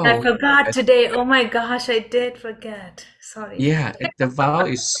vow, forgot today. Oh my gosh, I did forget. Sorry. yeah, the vow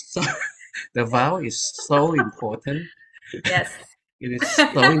is so, the vow is so important. Yes. It is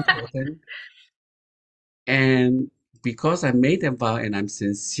so important. And because I made the vow and I'm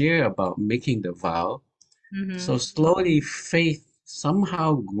sincere about making the vow, so slowly faith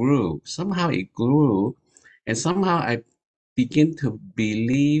somehow grew. Somehow it grew, and somehow I begin to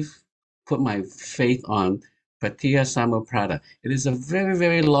believe, put my faith on Patiya Samappada. It is a very,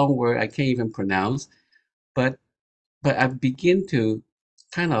 very long word I can't even pronounce, but I begin to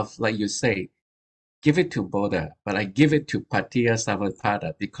kind of, like you say, give it to Buddha, but I give it to Patiya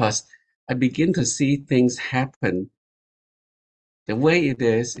Samappada because I begin to see things happen the way it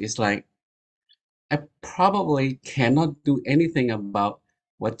is like I probably cannot do anything about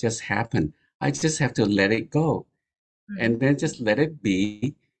what just happened. I just have to let it go and then just let it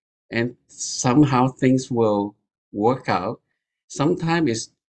be. And somehow things will work out. Sometimes it's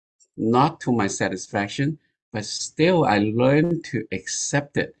not to my satisfaction, but still I learn to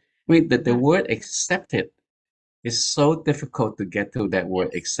accept it. I mean, the word accept it is so difficult to get to that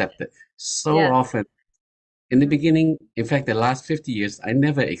word accept it. So Yeah. often in the beginning, in fact, the last 50 years, I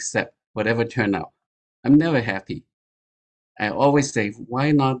never accept whatever turned out. I'm never happy. I always say,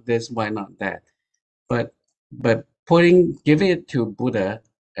 why not this? Why not that? But giving it to Buddha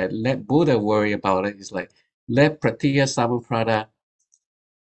and let Buddha worry about it is like let Pratya Samappada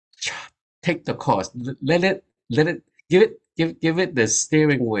take the course. Let it give it the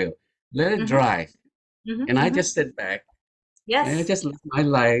steering wheel. Let it drive. And I just sit back and I Yes. just live my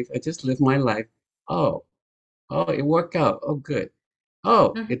life. I just live my life. Oh, it worked out. Oh, good.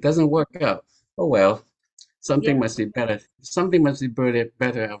 Oh, it doesn't work out. Oh well. Something Yeah. must be better. Something must be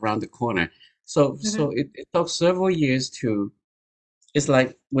better around the corner. So it took several years to. It's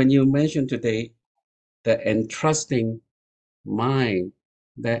like when you mentioned today the entrusting mind,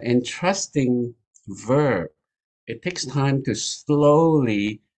 the entrusting verb. It takes time to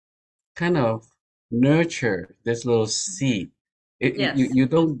slowly kind of nurture this little seed. Yes. You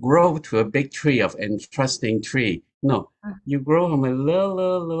don't grow to a big tree of entrusting tree. No, you grow from a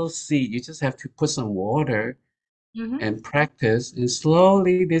little seed. You just have to put some water and practice, and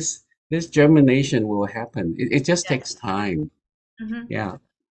slowly this germination will happen. It just Yes. takes time. Yeah.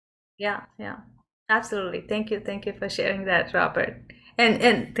 Yeah. Yeah. Absolutely. Thank you. Thank you for sharing that, Robert.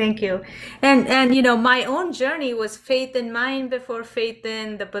 And thank you. And my own journey was faith in mind before faith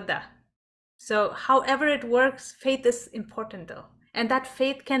in the Buddha. So however it works, faith is important though. And that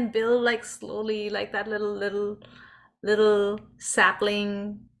faith can build like slowly, like that little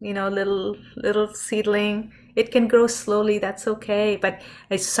sapling, little seedling. It can grow slowly, that's okay. But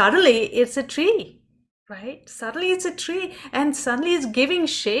suddenly it's a tree, right? Suddenly it's a tree and suddenly it's giving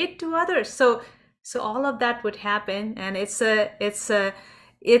shade to others. So all of that would happen, and it's a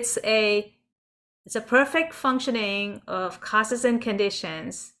perfect functioning of causes and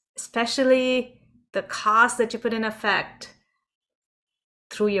conditions, especially the cause that you put in effect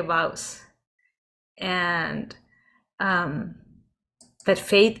through your vows. And but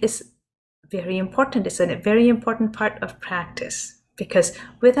faith is very important. It's a very important part of practice, because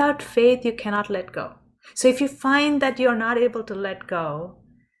without faith you cannot let go. So if you find that you're not able to let go,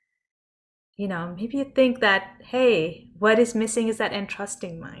 maybe you think that, hey, what is missing is that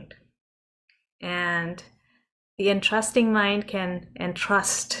entrusting mind. And the entrusting mind can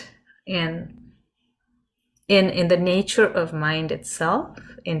entrust in the nature of mind itself,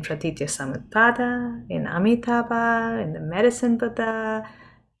 in Pratitya Samutpada, in Amitabha, in the medicine Buddha.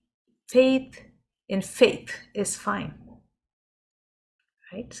 Faith is fine,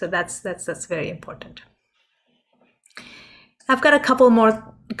 right? So that's very important. I've got a couple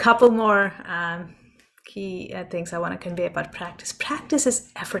more key things I want to convey about practice. Practice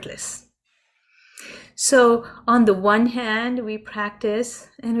is effortless. So on the one hand, we practice,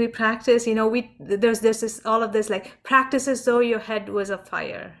 there's this, all of this, like practice as though your head was a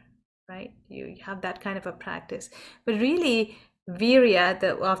fire, right? You have that kind of a practice. But really, virya,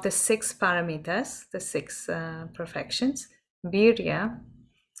 of the 6 paramitas, the 6 perfections, virya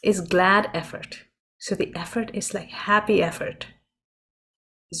is glad effort. So the effort is like happy effort.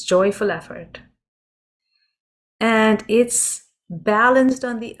 It's joyful effort. And it's balanced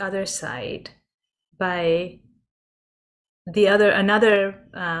on the other side by another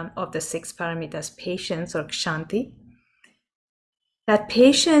of the 6 paramitas, patience or kshanti. That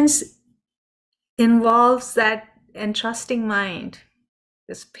patience involves that entrusting mind.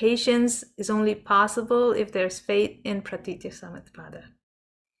 This patience is only possible if there's faith in Pratitya Samutpada,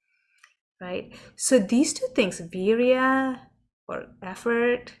 right? So these two things, virya or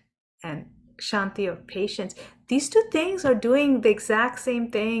effort, and Shanti of patience. These two things are doing the exact same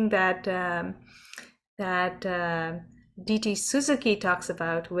thing that D.T. Suzuki talks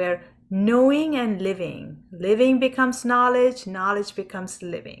about, where knowing and living becomes knowledge, knowledge becomes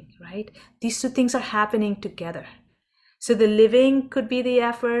living, right? These two things are happening together. So the living could be the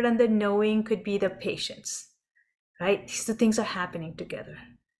effort and the knowing could be the patience, right? These two things are happening together.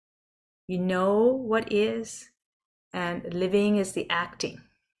 You know what is, and living is the acting,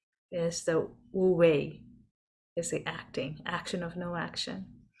 is the wu wei, is the acting, action of no action.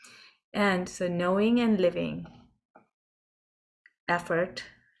 And so knowing and living, effort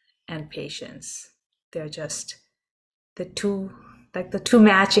and patience, they're just the two, like the two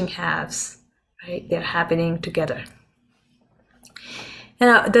matching halves, right? They're happening together.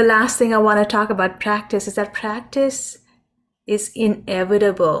 And the last thing I want to talk about practice is that practice is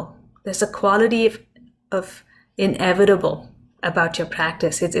inevitable. There's a quality of inevitable about your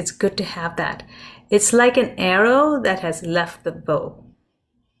practice. It's good to have that. It's like an arrow that has left the bow.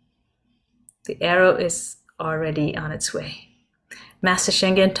 The arrow is already on its way. Master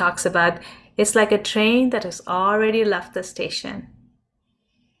Sheng talks about it's like a train that has already left the station.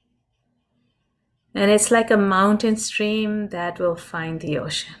 And it's like a mountain stream that will find the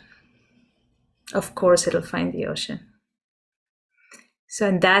ocean. Of course, it'll find the ocean. So,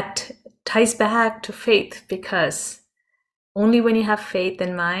 and that ties back to faith, because only when you have faith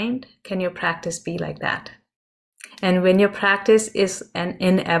in mind can your practice be like that. And when your practice is an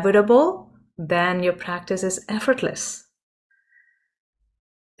inevitable, then your practice is effortless,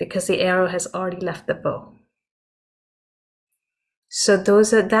 because the arrow has already left the bow. So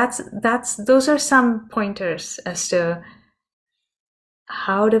those are some pointers as to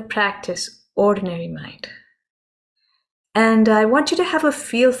how to practice ordinary mind. And I want you to have a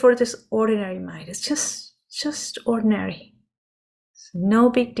feel for this ordinary mind. It's just ordinary. It's no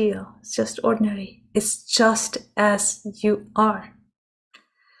big deal. It's just ordinary. It's just as you are.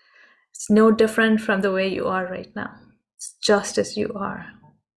 It's no different from the way you are right now. It's just as you are.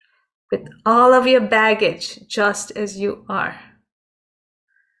 With all of your baggage, just as you are.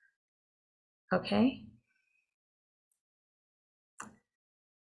 Okay?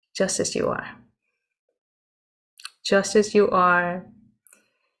 Just as you are. Just as you are.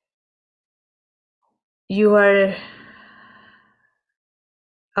 You are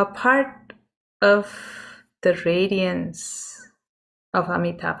a part of the radiance of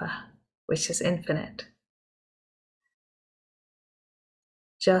Amitabha, which is infinite.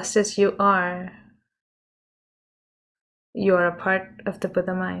 Just as you are a part of the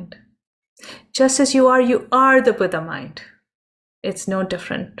Buddha mind. Just as you are the Buddha mind. It's no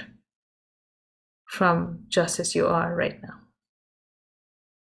different from just as you are right now.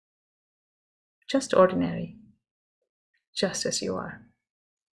 Just ordinary. Just as you are.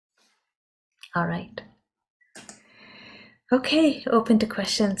 All right. Okay, open to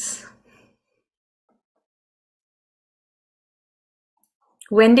questions.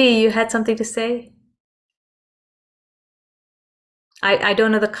 Wendy, you had something to say? I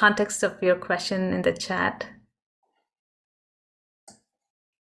don't know the context of your question in the chat.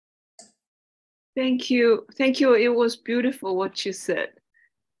 Thank you. Thank you. It was beautiful what you said.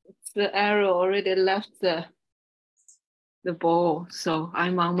 The arrow already left the bow, so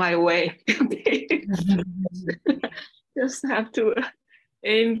I'm on my way. Just have to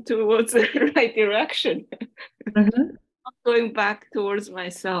aim towards the right direction. Mm-hmm. Not going back towards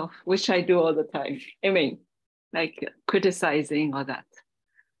myself, which I do all the time. I mean, like criticizing or that.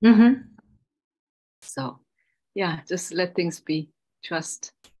 Mm-hmm. So, yeah, just let things be.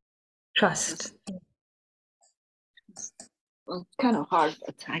 Trust. Well, kind of hard,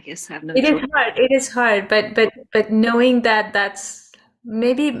 but I guess I have no choice. It is hard, but knowing that that's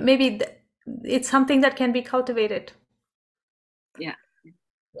maybe it's something that can be cultivated. Yeah.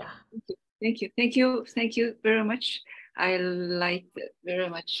 Thank you very much. I liked very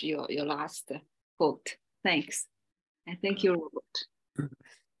much your last quote. Thanks, and thank you, Robert.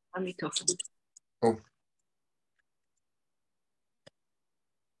 Oh.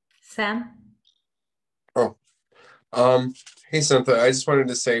 Sam? Oh. Hey, Santha, I just wanted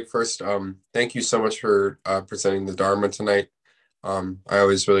to say first, thank you so much for presenting the Dharma tonight. I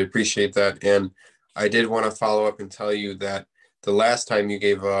always really appreciate that. And I did want to follow up and tell you that the last time you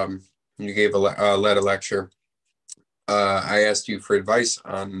gave led a lecture, I asked you for advice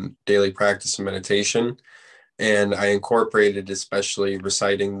on daily practice and meditation. And I incorporated especially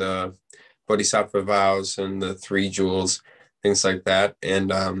reciting the Bodhisattva vows and the 3 jewels, things like that.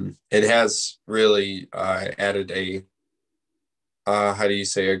 And it has really added a,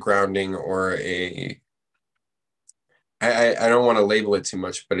 a grounding or a I don't want to label it too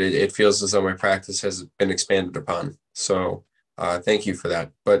much, but it feels as though my practice has been expanded upon. So thank you for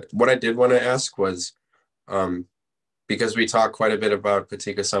that. But what I did want to ask was, because we talk quite a bit about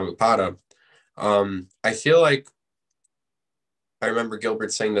Paticca Samuppada, I feel like I remember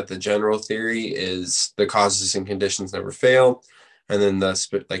Gilbert saying that the general theory is the causes and conditions never fail, and then the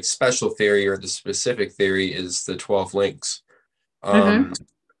special theory or the specific theory is the 12 links. And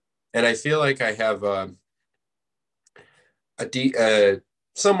I feel like I have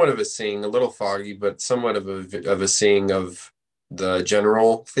somewhat of a seeing, a little foggy, but somewhat of a seeing of the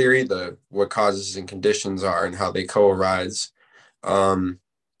general theory, what causes and conditions are and how they co-arise.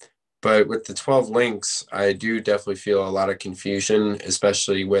 But with the 12 links, I do definitely feel a lot of confusion,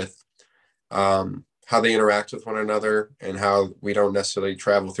 especially with how they interact with one another and how we don't necessarily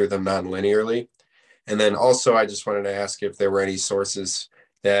travel through them non-linearly. And then also, I just wanted to ask if there were any sources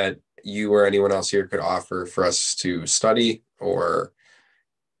that you or anyone else here could offer for us to study or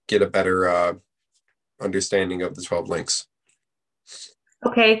get a better understanding of the 12 links.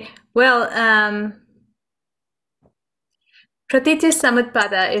 Okay, well, Pratitya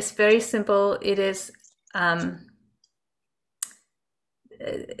Samutpada is very simple. It is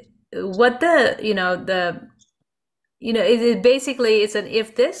what it basically is an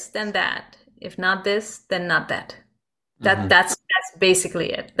if this, then that. If not this, then not that. That's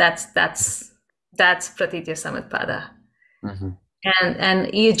basically it. That's Pratitya Samutpada.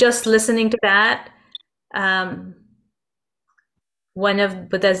 And you just listening to that, one of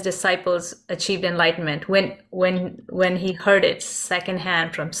Buddha's disciples achieved enlightenment when he heard it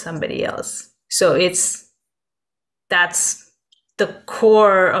secondhand from somebody else. So that's the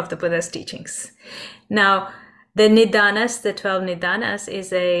core of the Buddha's teachings. Now, the Nidanas, the 12 Nidanas,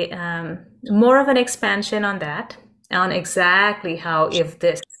 is a more of an expansion on that, on exactly how if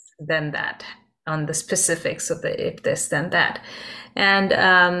this, then that, on the specifics of the if this, then that.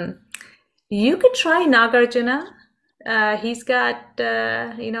 And you could try Nagarjuna. He's got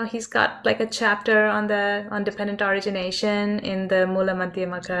like a chapter on dependent origination in the Mula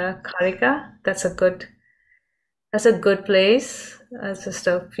Madhyamaka Karika. That's a good place. It's just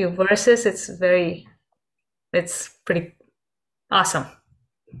a few verses. It's pretty awesome.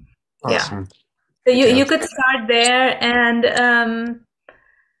 Yeah. So you could start there, and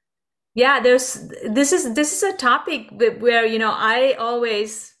this is a topic where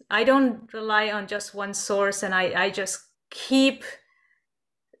I don't rely on just one source, and I just keep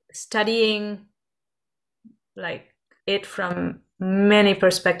studying like it from many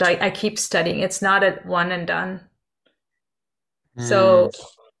perspectives. I keep studying. It's not a one and done. So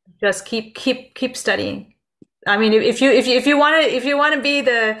just keep studying. I mean, if you want to be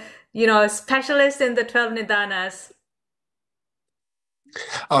the specialist in the 12 Nidanas.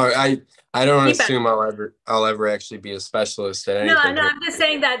 Oh, I don't assume I'll ever actually be a specialist at anything. No, I'm just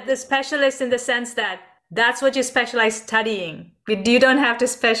saying that the specialist in the sense that that's what you specialize studying. You don't have to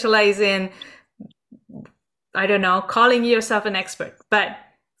specialize in, I don't know, calling yourself an expert. But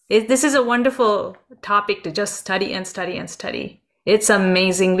this is a wonderful topic to just study and study and study. It's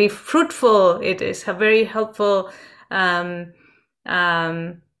amazingly fruitful. It is very helpful in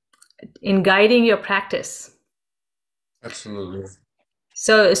guiding your practice. Absolutely.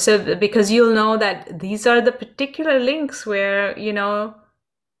 So because you'll know that these are the particular links where,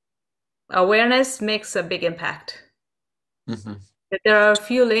 awareness makes a big impact. But there are a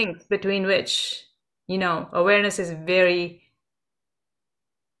few links between which, awareness is very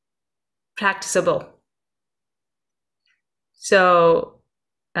practicable. So,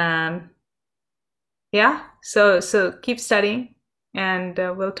 so keep studying, and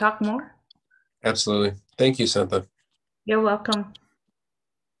we'll talk more. Absolutely. Thank you, Santha. You're welcome.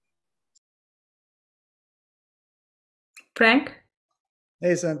 Frank?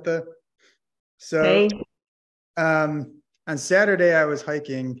 Hey, Santha. So, hey. On Saturday, I was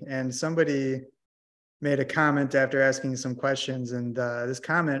hiking, and somebody made a comment after asking some questions, and this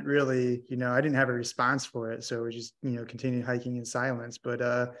comment really, I didn't have a response for it, so we just, continued hiking in silence. But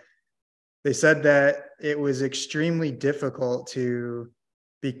they said that it was extremely difficult to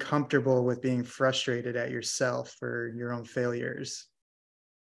be comfortable with being frustrated at yourself for your own failures.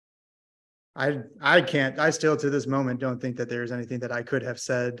 I still to this moment don't think that there's anything that I could have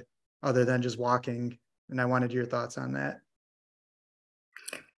said other than just walking, and I wanted your thoughts on that.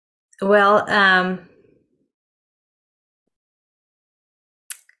 Well,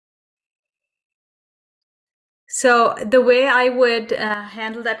 so the way I would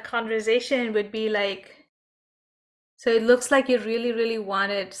handle that conversation would be like, so it looks like you really, really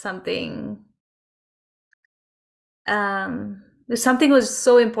wanted something. Something was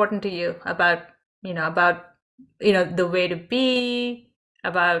so important to you about the way to be,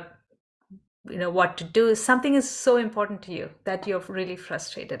 about what to do. Something is so important to you that you're really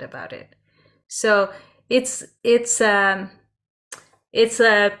frustrated about it. So it's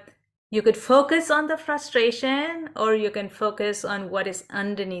you could focus on the frustration, or you can focus on what is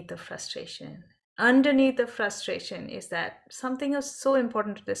underneath the frustration. Underneath the frustration is that something is so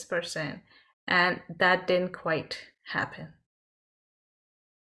important to this person, and that didn't quite happen.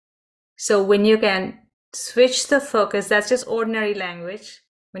 So when you can switch the focus, that's just ordinary language.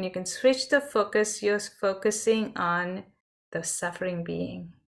 When you can switch the focus, you're focusing on the suffering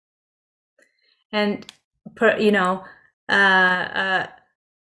being. And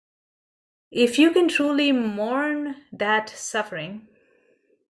if you can truly mourn that suffering,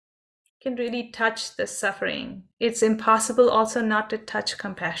 can really touch the suffering, it's impossible also not to touch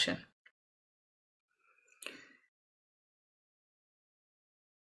compassion.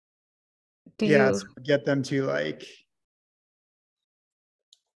 So get them to like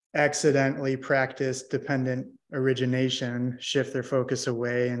accidentally practice dependent origination, shift their focus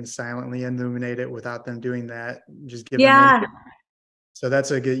away and silently illuminate it without them doing that. Just give them so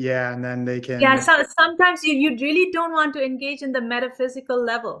that's a good, and then they can. So sometimes you really don't want to engage in the metaphysical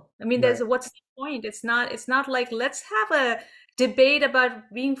level. I mean, what's the point? It's not like, let's have a debate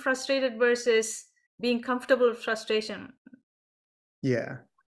about being frustrated versus being comfortable with frustration.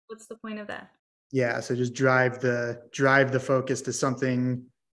 What's the point of that? So just drive the focus to something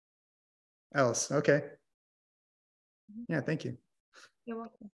else. Okay. Thank you. You're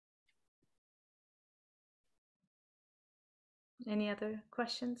welcome. Any other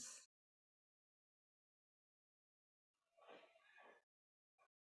questions?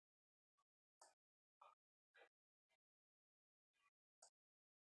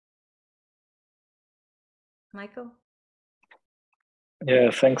 Michael?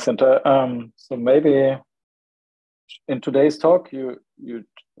 Yeah, thanks, Santa. So maybe in today's talk, you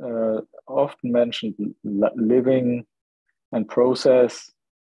often mentioned living and process,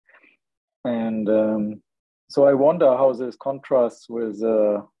 and so I wonder how this contrasts with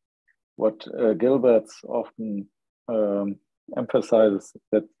what Gilbert's often emphasizes,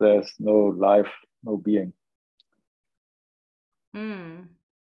 that there's no life, no being.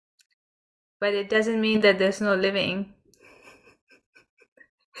 But it doesn't mean that there's no living.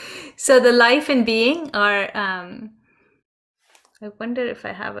 So the life and being are, I wonder if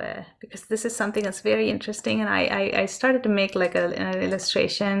I have because this is something that's very interesting, and I started to make like an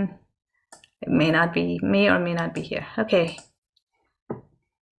illustration. It may or may not be here. Okay.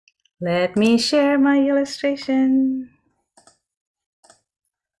 Let me share my illustration.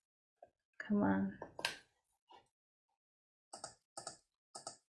 Come on.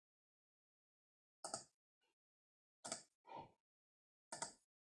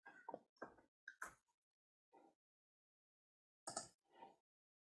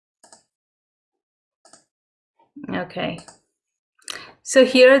 Okay. So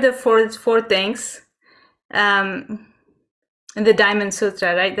here are the four things. In the Diamond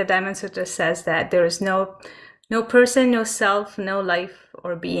Sutra, right? The Diamond Sutra says that there is no person, no self, no life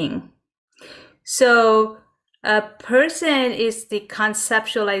or being. So a person is the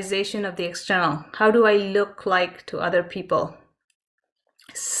conceptualization of the external. How do I look like to other people?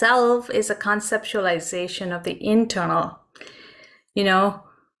 Self is a conceptualization of the internal.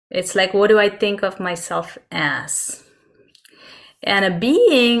 It's like, what do I think of myself as? And a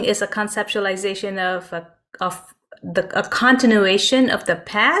being is a conceptualization of a continuation of the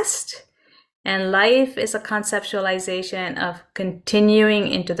past, and life is a conceptualization of continuing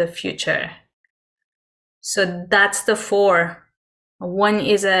into the future. So that's the four. One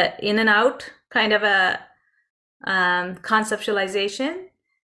is a in and out kind of a conceptualization.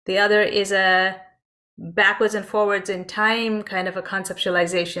 The other is a backwards and forwards in time kind of a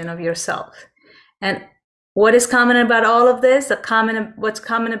conceptualization of yourself. And what is common about all of this? What's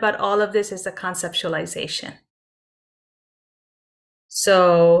common about all of this is the conceptualization.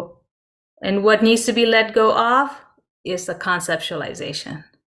 So, and what needs to be let go of is the conceptualization.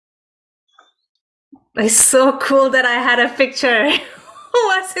 It's so cool that I had a picture.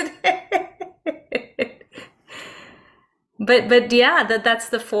 Was it? But that's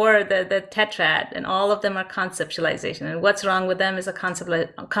the four, the tetrad, and all of them are conceptualization. And what's wrong with them is a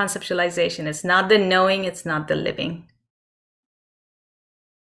conceptualization. It's not the knowing, it's not the living.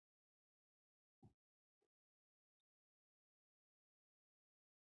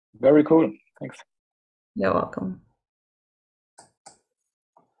 Very cool. Thanks. You're welcome.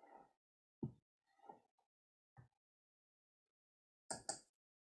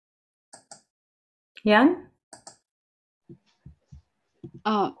 Yang?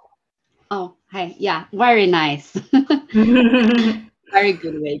 Hi Okay, yeah, very nice. Very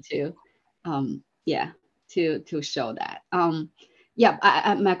good way to, yeah, to show that.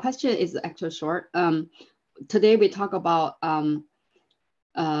 Yeah, my question is actually short. Today we talk about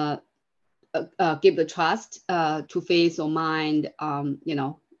give the trust to face or mind, you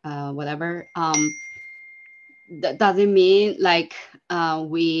know, whatever. Does it mean like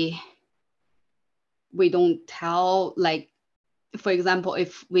we don't tell, like, for example,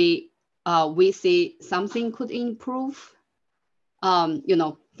 if we see something could improve, you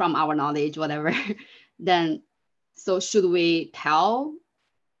know, from our knowledge, whatever, then so should we tell,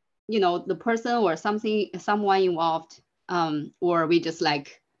 you know, the person or someone involved, or we just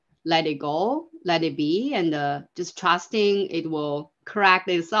like let it go, let it be, and just trusting it will correct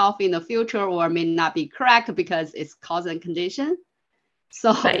itself in the future, or may not be correct because it's cause and condition.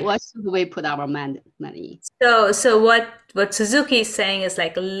 So Right. what should we put our money? So what Suzuki is saying is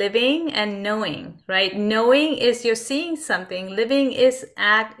like living and knowing, right? Knowing is you're seeing something. Living is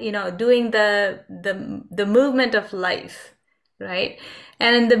doing the movement of life, right?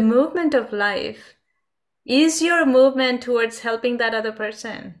 And in the movement of life, is your movement towards helping that other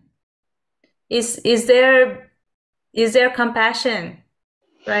person? Is there compassion,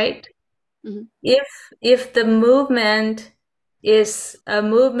 right? Mm-hmm. If the movement is a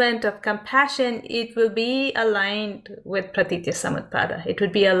movement of compassion, it will be aligned with pratitya samutpada. It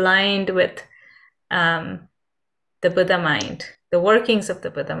would be aligned with the Buddha mind, the workings of the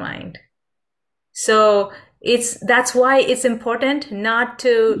Buddha mind. So that's why it's important not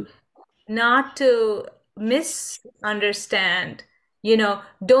to misunderstand. You know,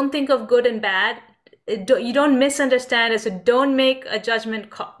 don't think of good and bad. You don't misunderstand it. So don't make a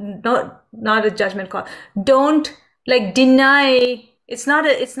judgment call. Not a judgment call. Don't like deny. It's not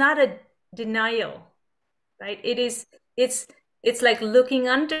a denial, right? It's like looking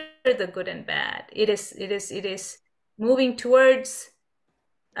under the good and bad. It is moving towards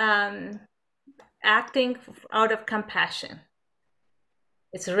acting out of compassion.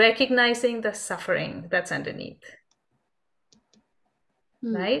 It's recognizing the suffering that's underneath,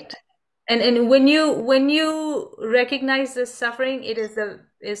 right? And when you recognize the suffering, it is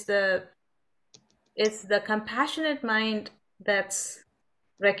the compassionate mind that's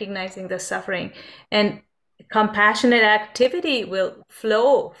recognizing the suffering, and compassionate activity will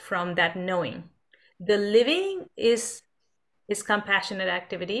flow from that knowing. The living is compassionate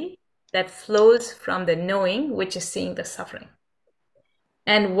activity that flows from the knowing, which is seeing the suffering.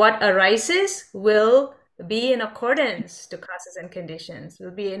 And what arises will be in accordance to causes and conditions,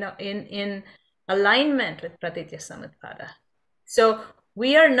 will be in alignment with pratitya samutpada. So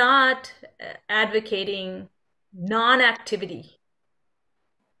we are not advocating non-activity,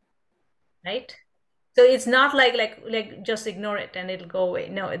 right? So it's not like just ignore it and it'll go away.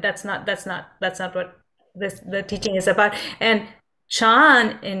 No, that's not what the teaching is about. And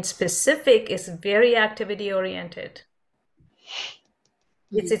Chan in specific is very activity oriented.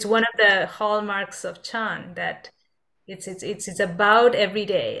 It's one of the hallmarks of Chan that it's about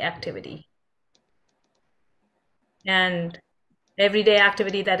everyday activity, and everyday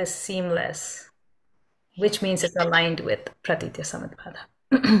activity that is seamless, which means it's aligned with pratitya samutpada.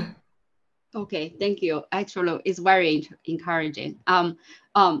 Okay, thank you. Actually, it's very encouraging.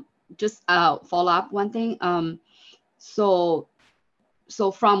 Just follow up one thing. So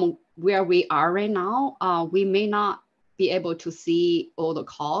from where we are right now, we may not be able to see all the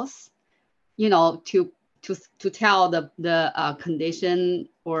cause, you know, to tell the condition,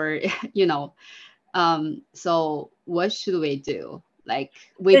 or you know, so what should we do? Like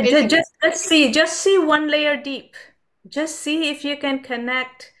we just see one layer deep. Just see if you can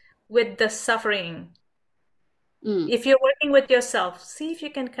connect with the suffering. If you're working with yourself, see if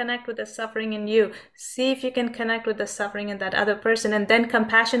you can connect with the suffering in you. See if you can connect with the suffering in that other person, and then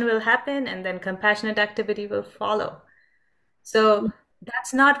compassion will happen, and then compassionate activity will follow. So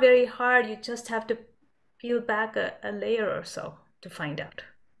that's not very hard. You just have to peel back a layer or so to find out.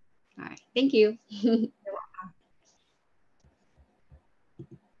 All right, thank you. You're welcome.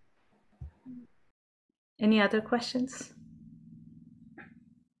 Any other questions?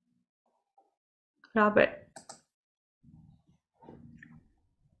 Robert.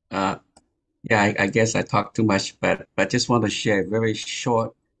 Yeah, I guess I talked too much, but just want to share a very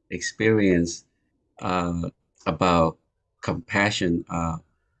short experience about compassion.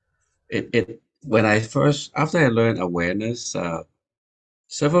 When after I learned awareness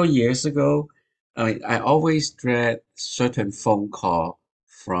several years ago, I always dread certain phone call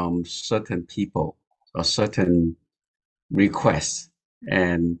from certain people or certain requests,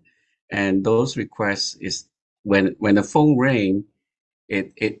 and those requests is when the phone rang,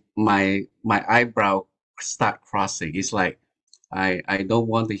 my eyebrow start crossing. It's like I don't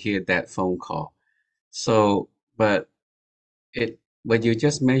want to hear that phone call. So, but when you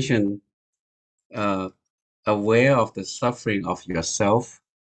just mentioned uh, aware of the suffering of yourself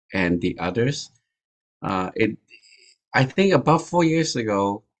and the others, it I think about 4 years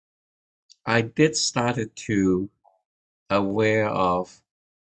ago, I did started to aware of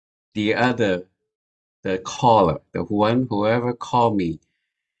the other, the caller, the one whoever called me,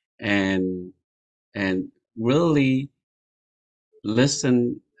 and and really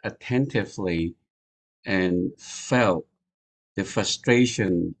listen attentively and felt the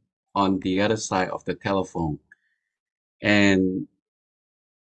frustration on the other side of the telephone. And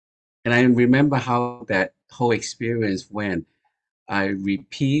and I remember how that whole experience went. I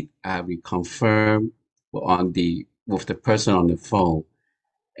repeat, I reconfirm on the with the person on the phone,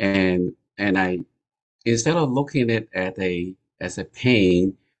 and I, instead of looking at it at a as a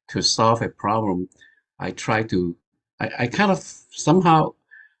pain to solve a problem, I try to I kind of somehow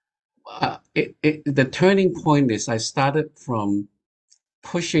the turning point is I started from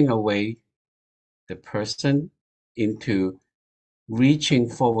pushing away the person into reaching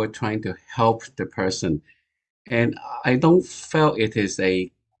forward, trying to help the person. And I don't feel it is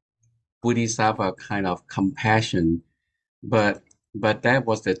a Bodhisattva kind of compassion, but that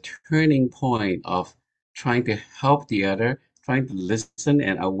was the turning point of trying to help the other, trying to listen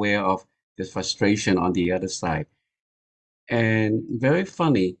and aware of the frustration on the other side. And very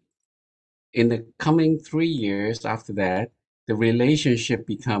funny, in the coming 3 years after that, the relationship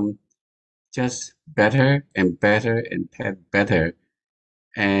become just better and better and better,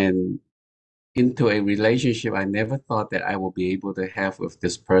 and into a relationship I never thought that I will be able to have with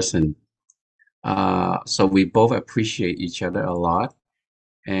this person. So we both appreciate each other a lot,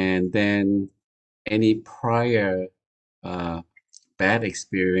 and then any prior uh, bad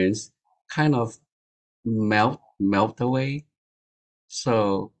experience kind of melt away.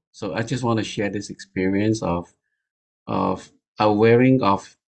 So I just want to share this experience of awareing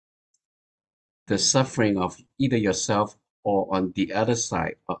of the suffering of either yourself or on the other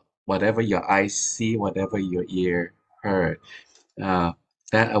side, whatever your eyes see, whatever your ear heard. Uh,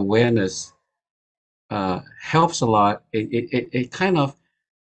 that awareness helps a lot. It kind of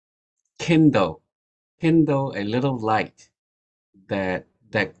kindle kindle a little light that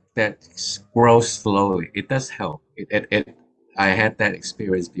grows slowly. It does help. I had that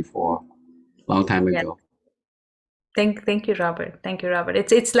experience before, long time Yeah. ago. Thank you, Robert. Thank you, Robert.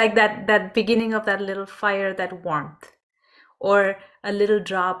 It's like that beginning of that little fire, that warmth, or a little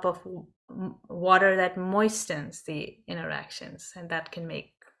drop of water that moistens the interactions, and that can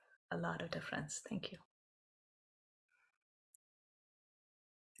make a lot of difference. Thank you.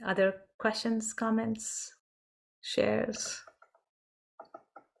 Other questions, comments, shares?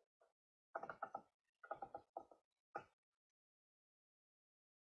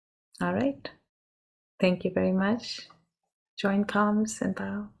 All right. Thank you very much. Join comms and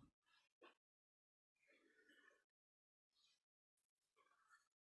bow.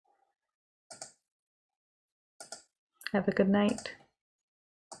 Have a good night.